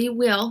 but we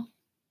will.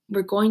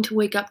 We're going to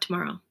wake up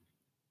tomorrow.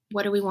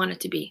 What do we want it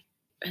to be?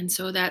 And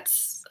so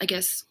that's, I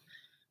guess,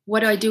 what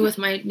do I do with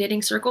my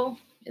knitting circle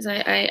is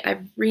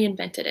I've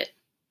reinvented it,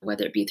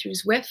 whether it be through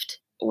Zwift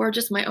or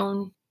just my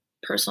own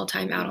personal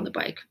time out on the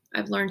bike.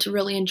 I've learned to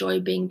really enjoy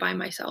being by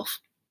myself.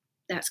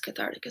 That's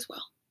cathartic as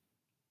well.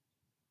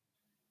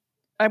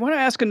 I want to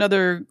ask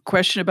another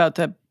question about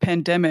the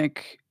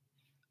pandemic.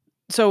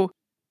 So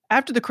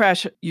after the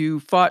crash,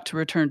 you fought to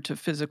return to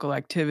physical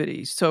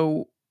activity.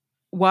 So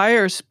why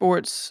are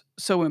sports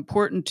so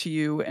important to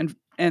you?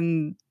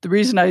 And the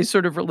reason I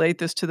sort of relate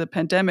this to the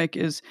pandemic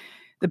is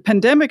the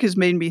pandemic has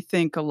made me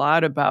think a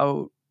lot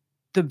about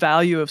the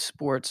value of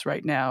sports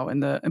right now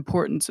and the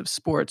importance of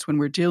sports when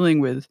we're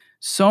dealing with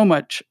so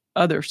much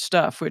other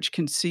stuff, which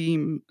can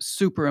seem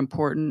super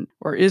important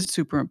or is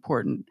super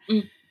important.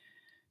 Mm.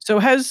 So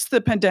has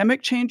the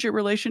pandemic changed your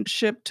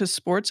relationship to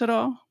sports at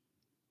all?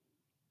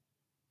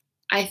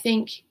 I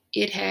think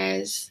it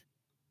has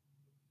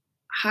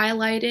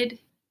highlighted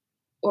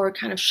or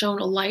kind of shown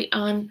a light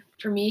on,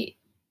 for me,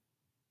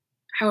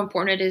 how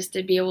important it is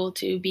to be able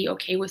to be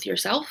okay with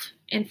yourself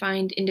and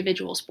find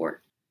individual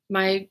sport.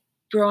 My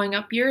growing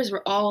up years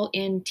were all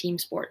in team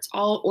sports,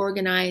 all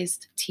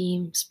organized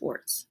team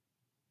sports.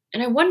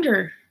 And I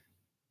wonder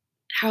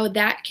how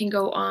that can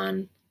go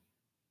on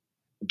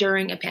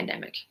during a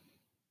pandemic.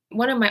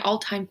 One of my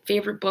all-time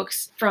favorite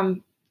books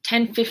from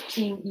 10,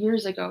 15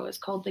 years ago is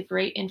called The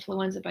Great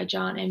Influenza by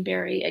John M.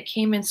 Barry. It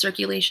came in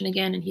circulation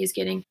again, and he's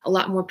getting a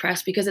lot more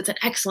press because it's an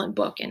excellent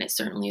book, and it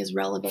certainly is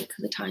relevant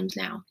to the times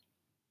now.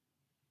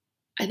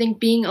 I think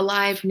being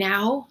alive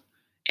now,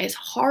 as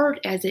hard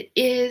as it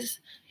is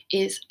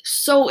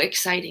so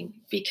exciting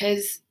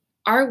because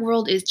our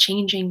world is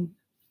changing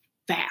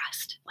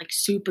fast, like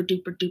super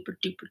duper duper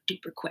duper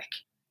duper quick.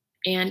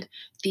 And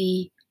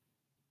the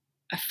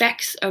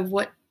effects of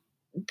what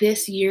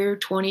this year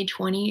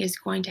 2020 is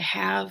going to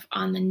have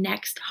on the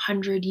next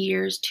 100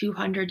 years,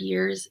 200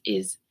 years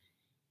is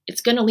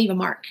it's going to leave a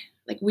mark.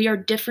 Like, we are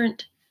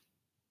different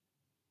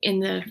in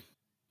the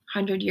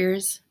 100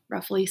 years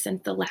roughly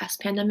since the last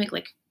pandemic.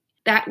 Like,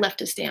 that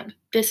left a stamp.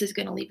 This is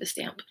going to leave a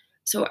stamp.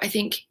 So I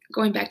think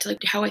going back to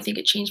like how I think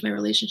it changed my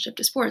relationship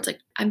to sports, like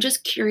I'm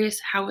just curious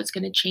how it's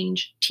going to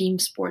change team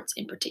sports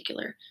in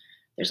particular.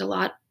 There's a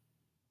lot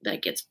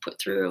that gets put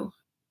through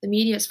the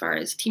media as far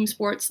as team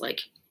sports,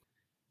 like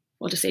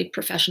we'll just say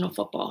professional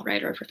football,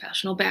 right? Or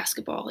professional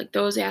basketball. Like,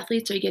 those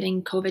athletes are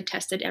getting COVID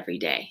tested every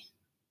day.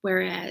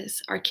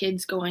 Whereas our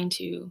kids going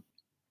to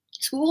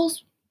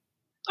schools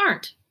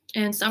aren't.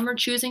 And some are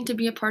choosing to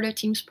be a part of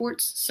team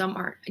sports, some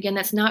aren't. Again,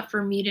 that's not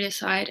for me to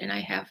decide, and I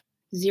have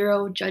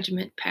zero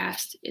judgment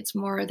past. It's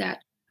more that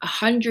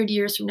 100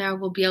 years from now,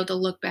 we'll be able to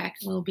look back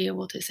and we'll be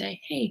able to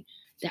say, hey,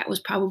 that was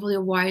probably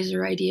a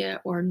wiser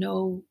idea, or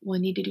no, we'll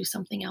need to do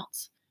something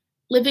else.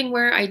 Living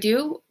where I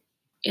do,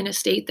 in a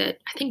state that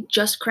I think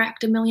just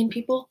cracked 1 million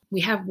people,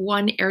 we have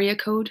one area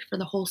code for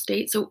the whole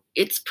state, so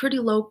it's pretty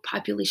low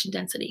population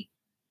density.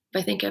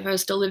 I think if I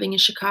was still living in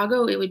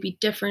Chicago, it would be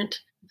different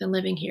than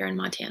living here in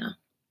Montana.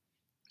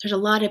 There's a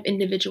lot of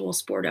individual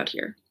sport out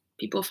here.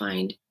 People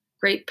find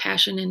great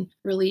passion and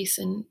release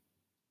and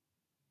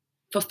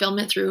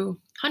fulfillment through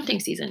hunting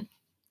season.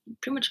 You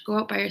pretty much go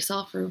out by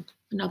yourself or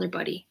another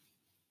buddy.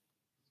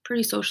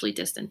 Pretty socially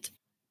distant.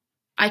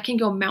 I can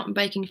go mountain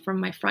biking from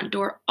my front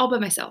door all by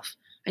myself.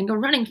 I can go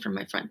running from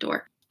my front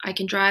door. I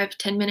can drive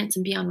 10 minutes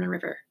and be on a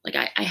river. Like,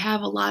 I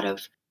have a lot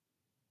of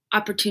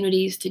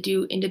opportunities to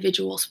do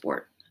individual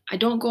sport. I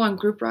don't go on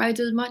group rides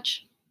as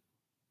much.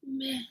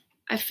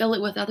 I fill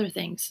it with other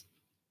things.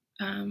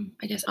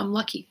 I guess I'm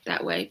lucky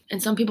that way,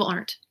 and some people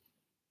aren't.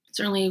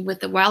 Certainly with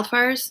the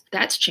wildfires,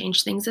 that's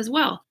changed things as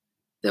well.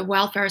 The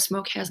wildfire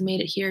smoke has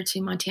made it here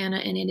to Montana,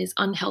 and it is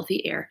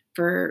unhealthy air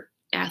for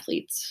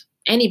athletes,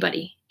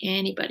 anybody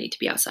to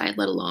be outside,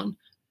 let alone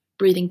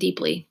breathing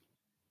deeply.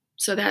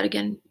 So that,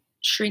 again,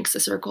 shrinks the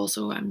circle.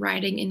 So I'm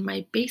riding in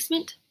my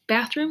basement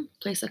bathroom,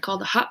 a place I call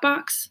the Hot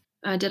Box.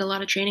 I did a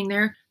lot of training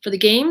there for the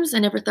games. I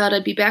never thought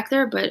I'd be back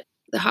there, but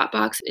the Hot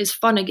Box is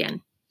fun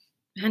again.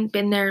 I hadn't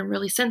been there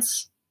really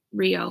since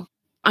Rio.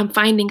 I'm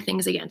finding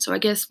things again. So I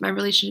guess my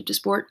relationship to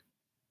sport,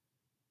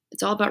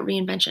 it's all about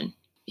reinvention.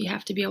 You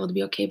have to be able to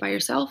be okay by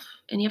yourself,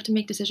 and you have to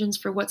make decisions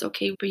for what's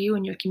okay for you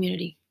and your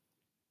community.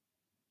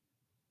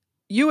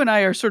 You and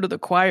I are sort of the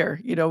choir.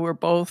 We're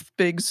both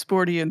big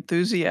sporty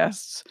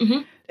enthusiasts.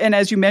 Mm-hmm. And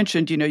as you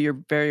mentioned, you're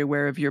very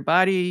aware of your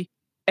body,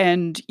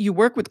 and you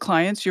work with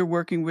clients. You're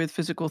working with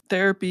physical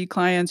therapy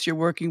clients. You're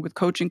working with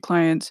coaching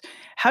clients.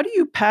 How do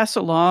you pass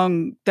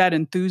along that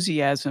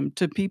enthusiasm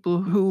to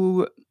people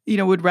who,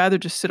 would rather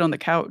just sit on the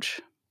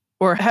couch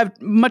or have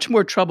much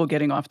more trouble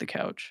getting off the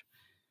couch?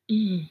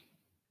 Mm.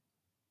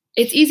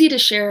 It's easy to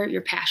share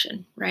your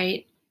passion,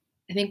 right?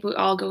 I think we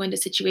all go into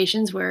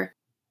situations where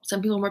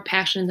some people are more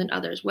passionate than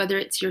others, whether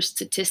it's your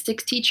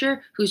statistics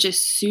teacher who's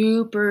just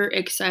super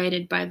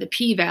excited by the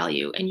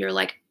p-value, and you're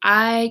like,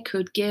 I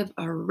could give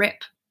a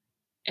rip.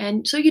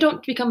 And so you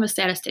don't become a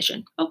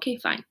statistician. Okay,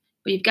 fine.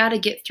 But you've got to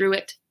get through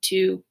it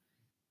to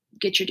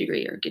get your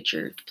degree or get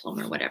your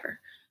diploma or whatever.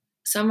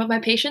 Some of my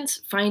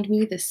patients find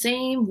me the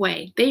same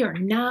way. They are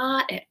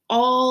not at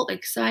all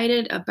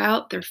excited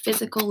about their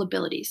physical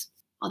abilities,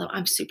 although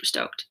I'm super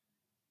stoked.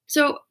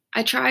 So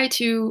I try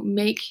to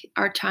make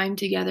our time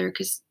together,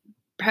 because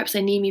perhaps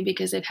they need me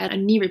because they've had a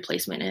knee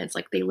replacement, and it's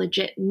like they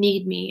legit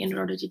need me in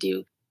order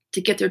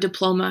to get their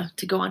diploma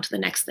to go on to the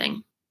next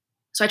thing.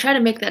 So I try to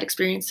make that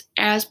experience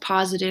as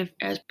positive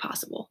as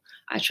possible.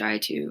 I try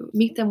to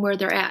meet them where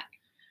they're at.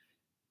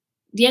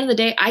 At the end of the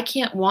day, I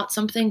can't want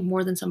something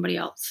more than somebody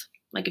else.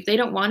 Like, if they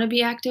don't want to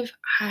be active,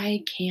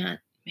 I can't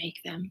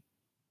make them.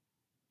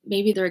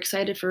 Maybe they're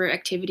excited for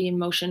activity and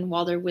motion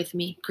while they're with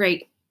me.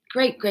 Great.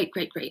 I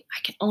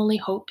can only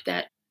hope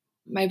that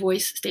my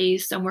voice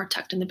stays somewhere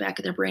tucked in the back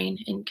of their brain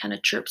and kind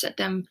of chirps at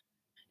them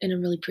in a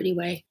really pretty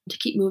way to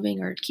keep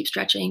moving or to keep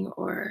stretching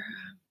or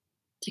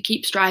to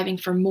keep striving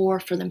for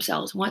more for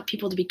themselves. Want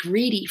people to be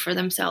greedy for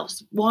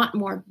themselves, want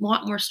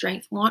more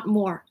strength, want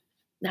more.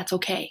 That's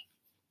okay.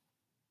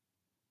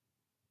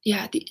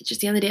 Yeah,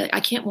 just the end of the day, I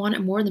can't want it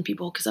more than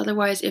people, because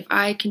otherwise, if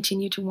I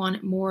continue to want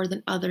it more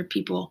than other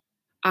people,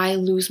 I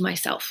lose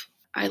myself.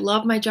 I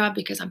love my job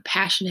because I'm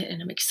passionate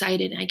and I'm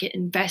excited and I get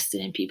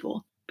invested in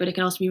people, but it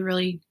can also be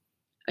really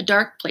a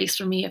dark place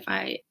for me if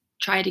I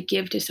try to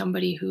give to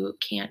somebody who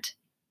can't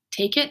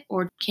take it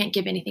or can't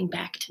give anything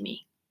back to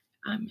me.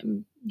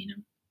 I'm,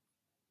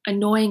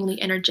 annoyingly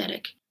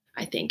energetic,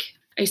 I think.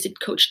 I used to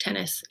coach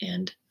tennis,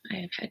 and I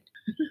have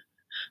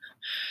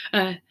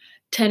had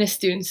tennis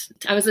students.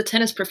 I was a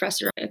tennis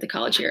professor at the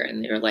college here,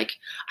 and they were like,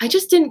 I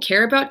just didn't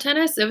care about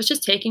tennis. I was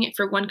just taking it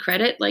for one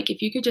credit. Like,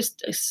 if you could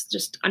just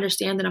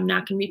understand that I'm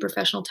not going to be a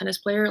professional tennis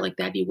player, like,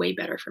 that'd be way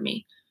better for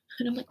me.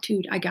 And I'm like,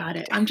 dude, I got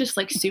it. I'm just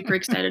like super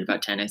excited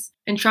about tennis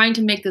and trying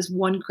to make this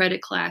one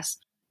credit class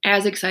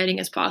as exciting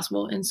as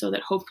possible, and so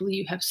that hopefully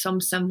you have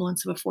some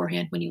semblance of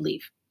beforehand when you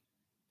leave.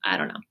 I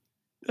don't know.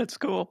 That's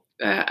cool.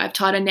 I've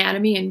taught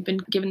anatomy and been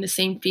given the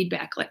same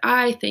feedback. Like,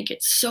 I think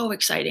it's so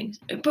exciting,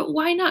 but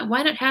why not?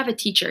 Why not have a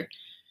teacher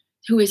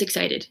who is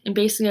excited? And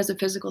basically, as a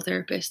physical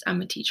therapist,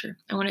 I'm a teacher.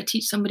 I want to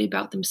teach somebody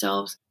about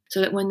themselves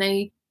so that when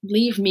they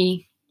leave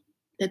me,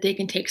 that they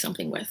can take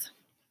something with.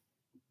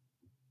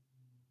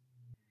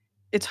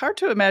 It's hard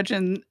to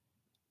imagine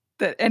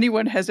that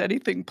anyone has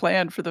anything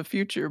planned for the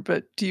future,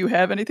 but do you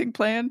have anything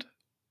planned?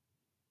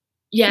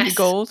 Any Yes,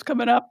 goals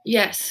coming up?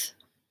 yes.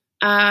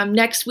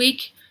 Next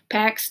week,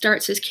 Pax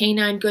starts his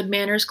canine good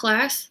manners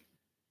class.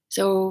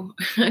 So,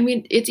 I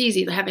mean, it's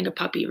easy having a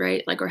puppy,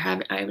 right? Like, or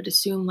have I would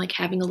assume like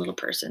having a little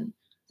person.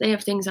 They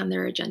have things on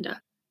their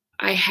agenda.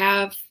 I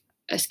have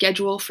a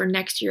schedule for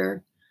next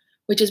year,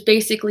 which is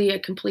basically a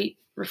complete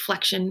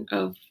reflection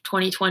of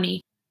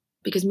 2020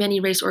 because many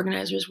race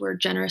organizers were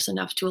generous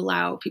enough to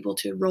allow people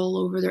to roll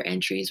over their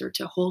entries or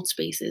to hold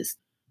spaces.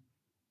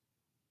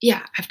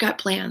 Yeah, I've got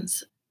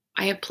plans.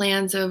 I have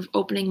plans of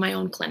opening my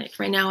own clinic.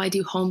 Right now, I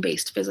do home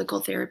based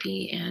physical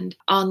therapy and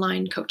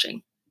online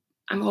coaching.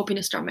 I'm hoping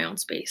to start my own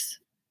space.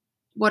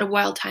 What a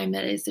wild time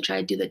that is to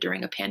try to do that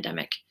during a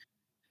pandemic.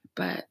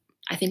 But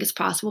I think it's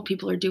possible.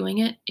 People are doing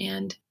it.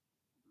 And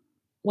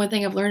one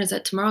thing I've learned is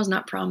that tomorrow's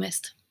not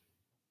promised.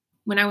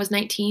 When I was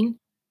 19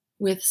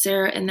 with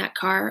Sarah in that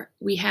car,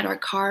 we had our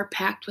car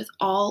packed with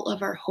all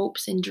of our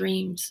hopes and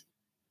dreams.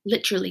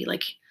 Literally,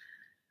 like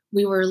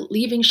we were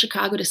leaving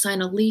Chicago to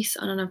sign a lease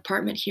on an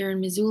apartment here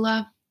in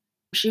Missoula.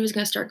 She was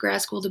going to start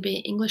grad school to be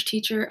an English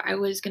teacher. I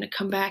was going to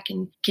come back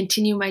and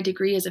continue my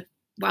degree as a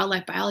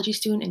wildlife biology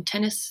student and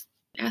tennis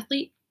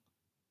athlete.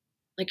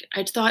 Like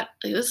I thought,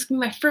 like, this is gonna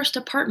be my first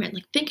apartment.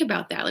 Like think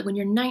about that. Like when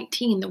you're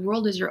 19, the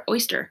world is your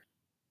oyster.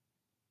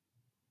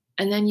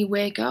 And then you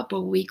wake up a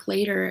week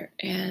later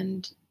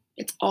and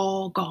it's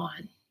all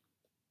gone.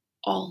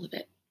 All of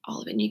it.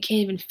 All of it. And you can't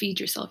even feed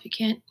yourself. You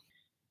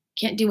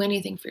can't do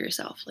anything for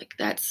yourself. Like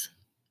that's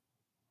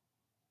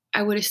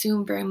I would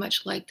assume very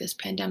much like this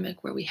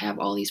pandemic where we have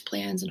all these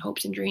plans and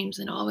hopes and dreams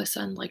and all of a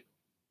sudden like,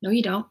 no,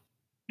 you don't.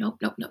 Nope,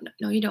 nope, nope,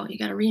 no, you don't. You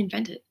gotta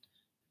reinvent it.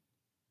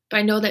 But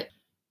I know that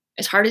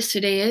as hard as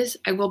today is,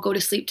 I will go to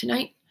sleep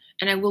tonight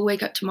and I will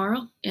wake up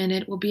tomorrow and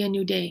it will be a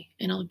new day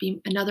and it'll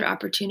be another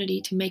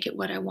opportunity to make it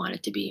what I want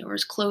it to be or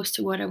as close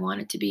to what I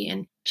want it to be.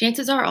 And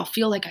chances are I'll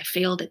feel like I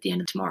failed at the end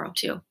of tomorrow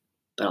too.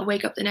 But I'll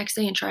wake up the next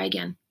day and try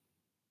again.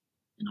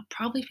 And I'll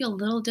probably feel a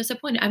little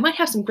disappointed. I might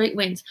have some great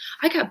wins.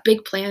 I got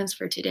big plans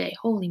for today.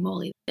 Holy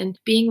moly. And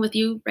being with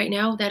you right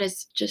now, that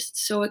is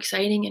just so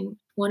exciting and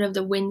one of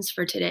the wins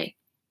for today.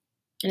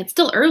 And it's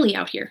still early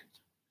out here.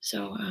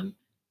 So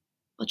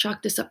I'll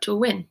chalk this up to a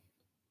win.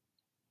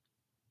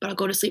 But I'll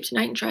go to sleep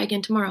tonight and try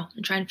again tomorrow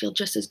and try and feel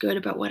just as good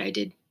about what I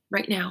did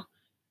right now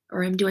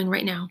or I'm doing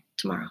right now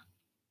tomorrow.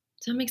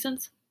 Does that make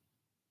sense?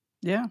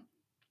 Yeah.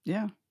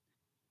 Yeah.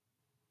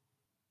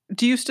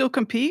 Do you still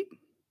compete?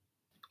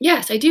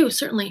 Yes, I do,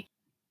 certainly.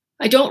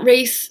 I don't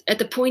race at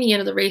the pointy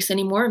end of the race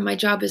anymore. My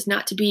job is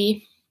not to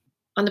be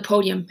on the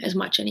podium as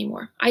much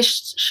anymore. I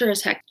sure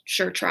as heck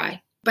sure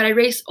try, but I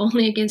race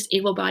only against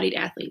able bodied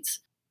athletes.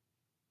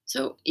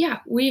 So, yeah,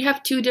 we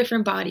have two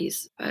different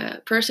bodies. A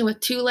person with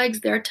two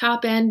legs, their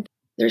top end,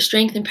 their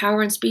strength and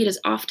power and speed is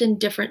often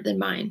different than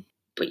mine.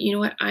 But you know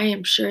what? I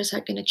am sure as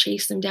heck going to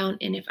chase them down.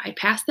 And if I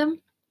pass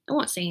them, I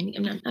won't say anything.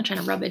 I'm not trying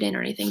to rub it in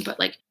or anything, but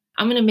like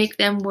I'm going to make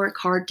them work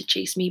hard to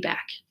chase me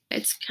back.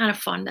 It's kind of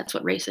fun. That's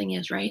what racing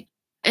is, right?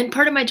 And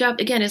part of my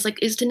job, again,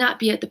 is to not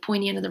be at the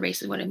pointy end of the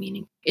race, is what I'm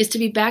meaning, is to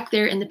be back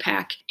there in the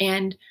pack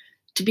and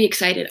to be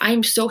excited. I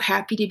am so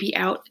happy to be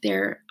out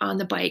there on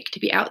the bike, to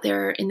be out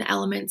there in the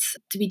elements,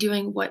 to be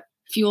doing what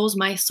fuels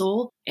my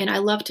soul. And I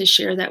love to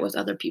share that with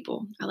other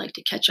people. I like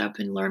to catch up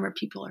and learn where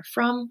people are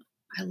from.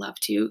 I love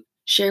to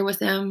share with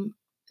them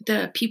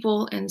the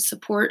people and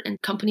support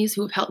and companies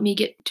who have helped me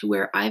get to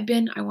where I've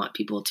been. I want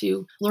people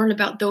to learn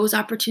about those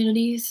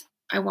opportunities.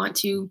 I want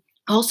to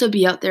also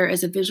be out there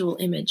as a visual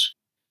image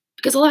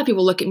because a lot of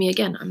people look at me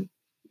again. I'm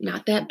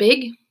not that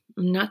big.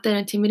 I'm not that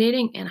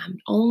intimidating and I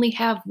only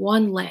have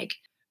one leg,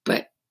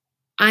 but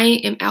I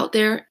am out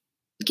there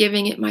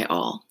giving it my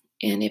all.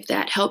 And if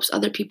that helps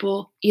other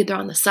people either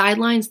on the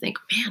sidelines think,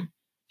 man,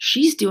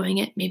 she's doing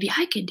it, maybe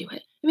I can do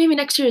it. And maybe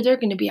next year they're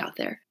going to be out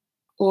there.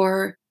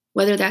 Or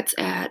whether that's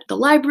at the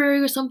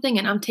library or something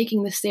and I'm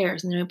taking the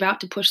stairs and they're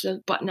about to push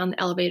the button on the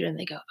elevator and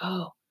they go,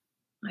 oh,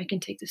 I can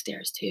take the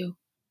stairs too.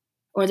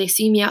 Or they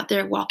see me out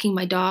there walking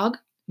my dog.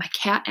 My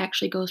cat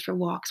actually goes for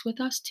walks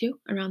with us too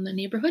around the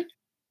neighborhood.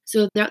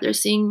 So they're out there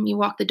seeing me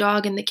walk the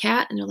dog and the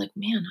cat and they're like,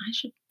 man,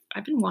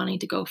 I've been wanting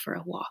to go for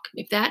a walk.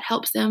 If that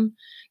helps them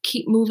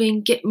keep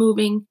moving, get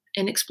moving,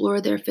 and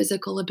explore their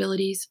physical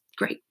abilities,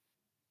 great.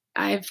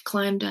 I've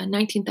climbed a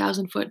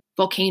 19,000-foot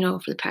volcano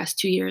for the past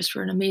 2 years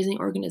for an amazing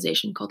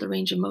organization called the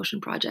Range of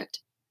Motion Project.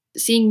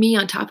 Seeing me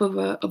on top of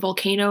a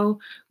volcano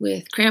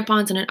with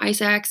crampons and an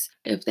ice axe,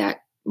 if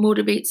that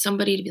motivates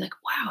somebody to be like,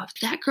 wow, if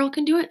that girl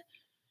can do it,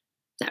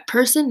 that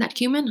person, that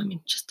human, I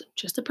mean,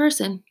 just a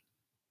person.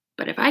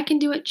 But if I can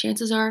do it,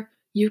 chances are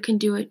you can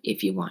do it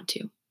if you want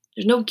to.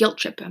 there's no guilt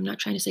trip. I'm not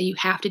trying to say you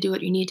have to do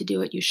it, you need to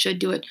do it, you should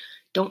do it.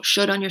 Don't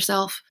should on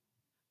yourself.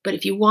 But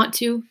if you want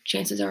to,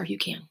 chances are you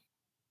can.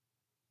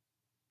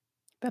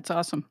 That's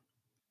awesome.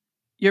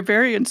 You're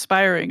very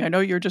inspiring. I know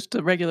you're just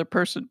a regular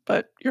person,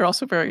 but you're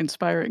also very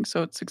inspiring,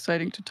 so it's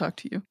exciting to talk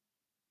to you.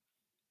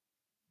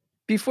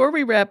 Before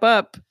we wrap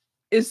up,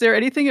 is there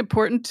anything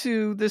important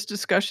to this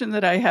discussion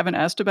that I haven't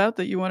asked about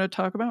that you want to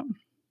talk about?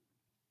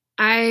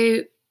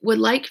 I would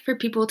like for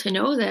people to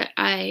know that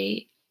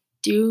I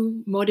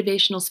do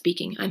motivational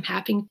speaking. I'm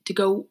happy to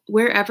go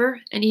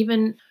wherever, and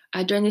even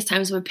during these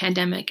times of a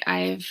pandemic,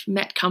 I've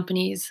met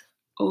companies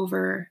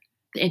over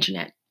the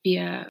internet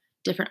via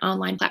different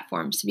online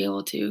platforms to be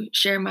able to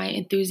share my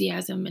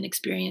enthusiasm and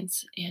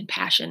experience and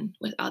passion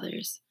with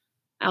others.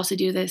 I also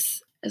do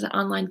this as an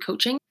online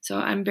coaching, so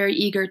I'm very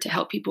eager to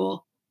help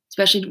people,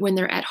 especially when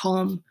they're at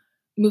home,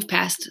 move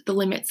past the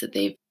limits that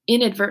they've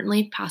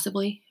inadvertently,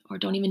 possibly, or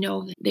don't even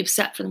know that they've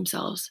set for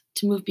themselves,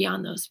 to move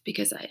beyond those,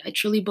 because I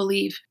truly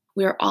believe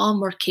we are all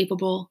more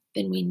capable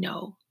than we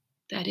know.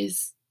 That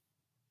is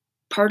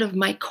part of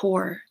my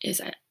core, is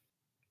that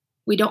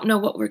we don't know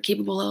what we're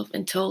capable of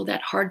until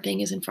that hard thing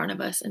is in front of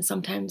us. And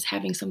sometimes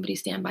having somebody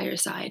stand by your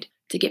side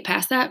to get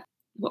past that,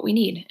 what we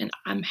need. And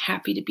I'm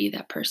happy to be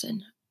that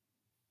person.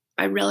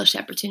 I relish the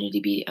opportunity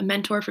to be a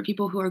mentor for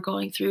people who are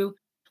going through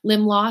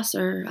limb loss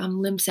or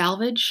limb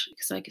salvage.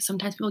 Because like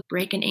sometimes people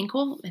break an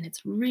ankle and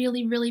it's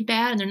really, really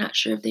bad, and they're not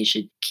sure if they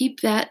should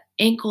keep that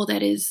ankle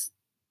that is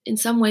in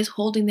some ways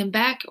holding them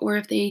back, or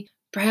if they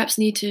perhaps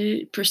need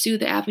to pursue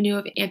the avenue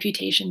of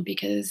amputation,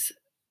 because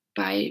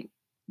by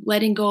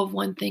letting go of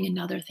one thing,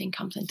 another thing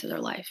comes into their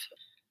life.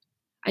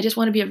 I just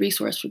want to be a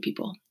resource for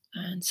people.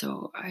 And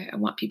so I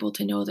want people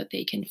to know that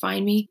they can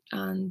find me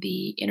on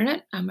the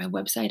internet, on my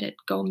website at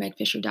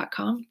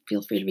gomegfisher.com.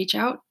 Feel free to reach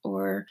out,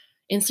 or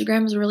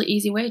Instagram is a really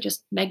easy way,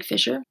 just Meg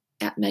Fisher,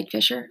 at Meg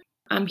Fisher.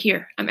 I'm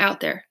here, I'm out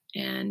there.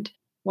 And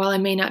while I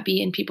may not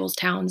be in people's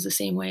towns the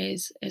same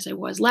ways as I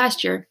was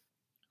last year,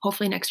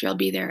 hopefully next year I'll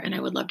be there. And I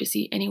would love to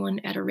see anyone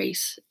at a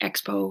race,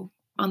 expo,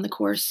 on the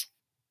course.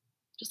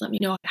 Just let me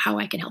know how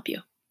I can help you.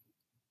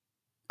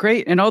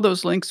 Great. And all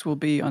those links will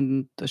be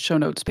on the show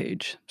notes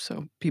page,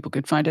 so people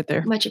can find it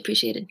there. Much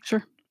appreciated.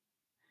 Sure.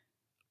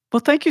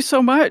 Well, thank you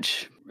so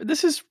much.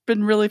 This has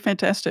been really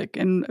fantastic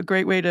and a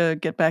great way to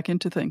get back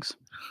into things.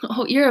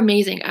 Oh, you're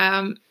amazing.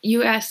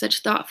 You ask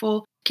such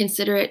thoughtful,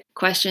 considerate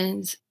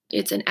questions.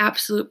 It's an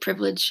absolute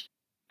privilege.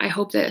 I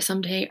hope that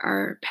someday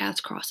our paths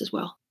cross as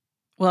well.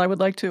 Well, I would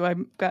like to.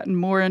 I've gotten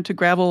more into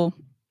gravel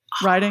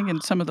riding,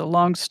 and some of the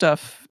long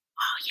stuff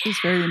is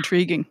very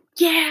intriguing.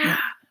 Yeah.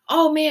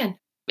 Oh, man.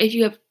 If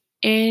you have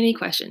any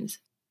questions,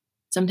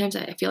 sometimes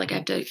I feel like I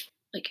have to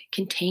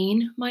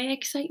contain my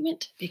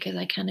excitement because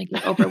I kind of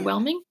get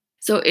overwhelming.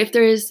 So if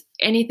there is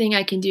anything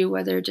I can do,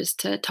 whether just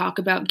to talk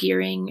about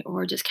gearing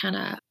or just kind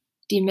of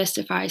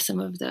demystify some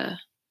of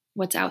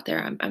what's out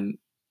there, I'm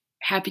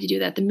happy to do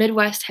that. The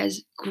Midwest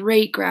has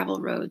great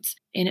gravel roads,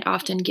 and it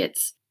often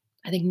gets,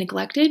 I think,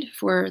 neglected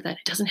for that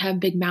it doesn't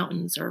have big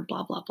mountains or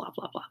blah, blah, blah,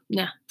 blah, blah.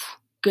 Nah,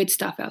 good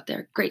stuff out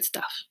there. Great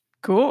stuff.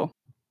 Cool.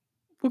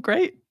 Well,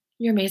 great.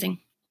 You're amazing.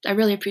 I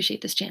really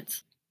appreciate this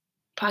chance.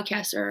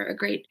 Podcasts are a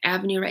great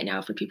avenue right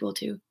now for people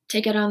to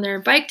take it on their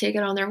bike, take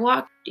it on their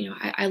walk.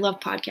 I love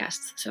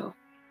podcasts, so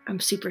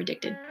I'm super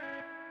addicted.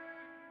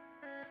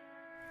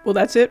 Well,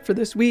 that's it for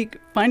this week.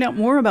 Find out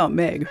more about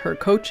Meg, her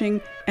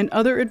coaching, and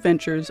other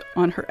adventures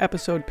on her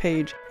episode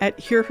page at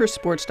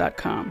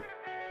hearhersports.com.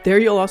 There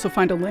you'll also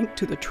find a link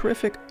to the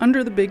terrific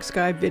Under the Big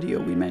Sky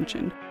video we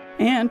mentioned.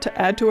 And to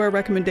add to our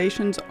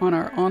recommendations on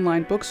our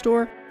online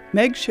bookstore,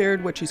 Meg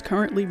shared what she's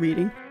currently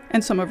reading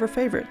and some of her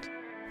favorites.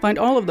 Find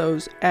all of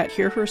those at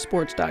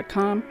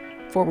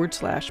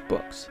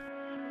hearhersports.com/books.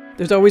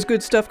 There's always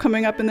good stuff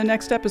coming up in the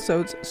next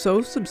episodes,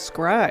 so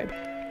subscribe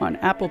on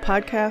Apple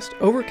Podcasts,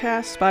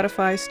 Overcast,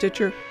 Spotify,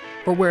 Stitcher,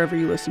 or wherever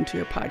you listen to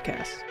your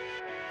podcasts.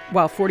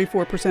 While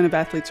 44% of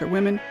athletes are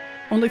women,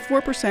 only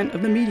 4%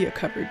 of the media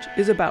coverage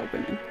is about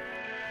women.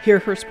 Hear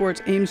Her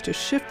Sports aims to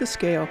shift the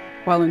scale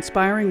while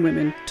inspiring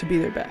women to be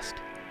their best.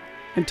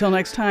 Until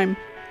next time,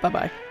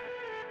 bye-bye.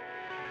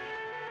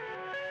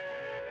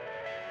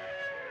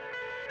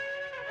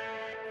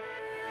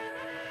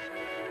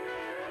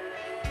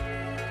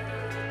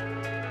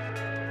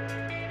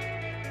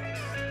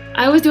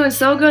 I was doing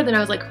so good that I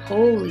was like,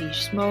 holy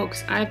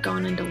smokes, I've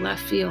gone into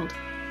left field.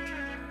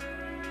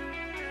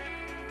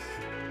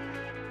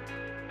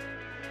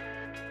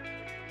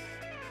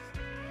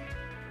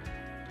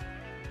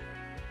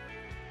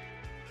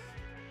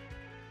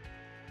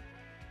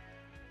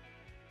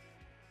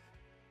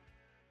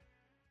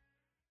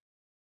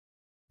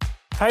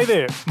 Hey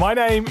there, my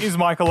name is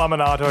Michael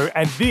Laminato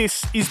and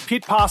this is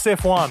Pit Pass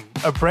F1,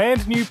 a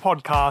brand new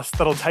podcast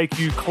that'll take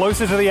you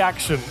closer to the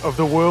action of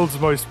the world's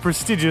most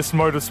prestigious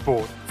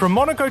motorsport. From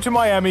Monaco to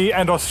Miami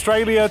and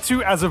Australia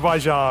to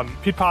Azerbaijan,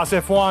 Pit Pass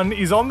F1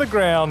 is on the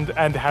ground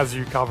and has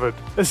you covered.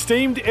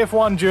 Esteemed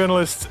F1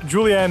 journalists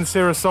Julianne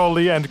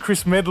Cerasoli and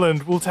Chris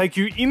Medland will take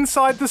you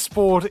inside the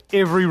sport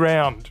every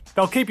round.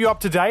 They'll keep you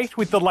up to date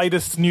with the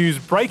latest news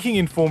breaking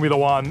in Formula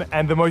One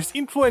and the most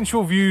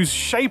influential views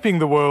shaping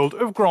the world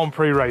of Grand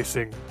Prix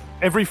racing.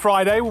 Every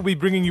Friday, we'll be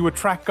bringing you a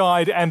track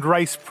guide and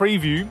race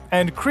preview,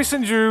 and Chris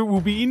and Ju will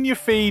be in your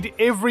feed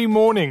every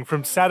morning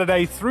from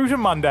Saturday through to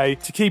Monday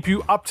to keep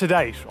you up to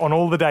date on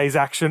all the day's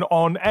action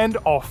on and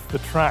off the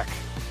track.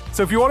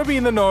 So if you want to be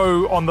in the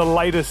know on the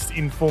latest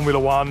in Formula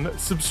One,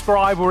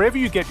 subscribe wherever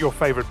you get your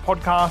favourite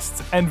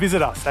podcasts and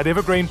visit us at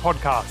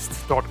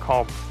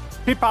evergreenpodcasts.com.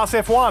 Pit Pass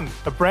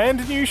F1, a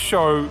brand new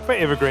show for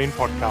Evergreen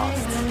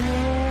Podcasts.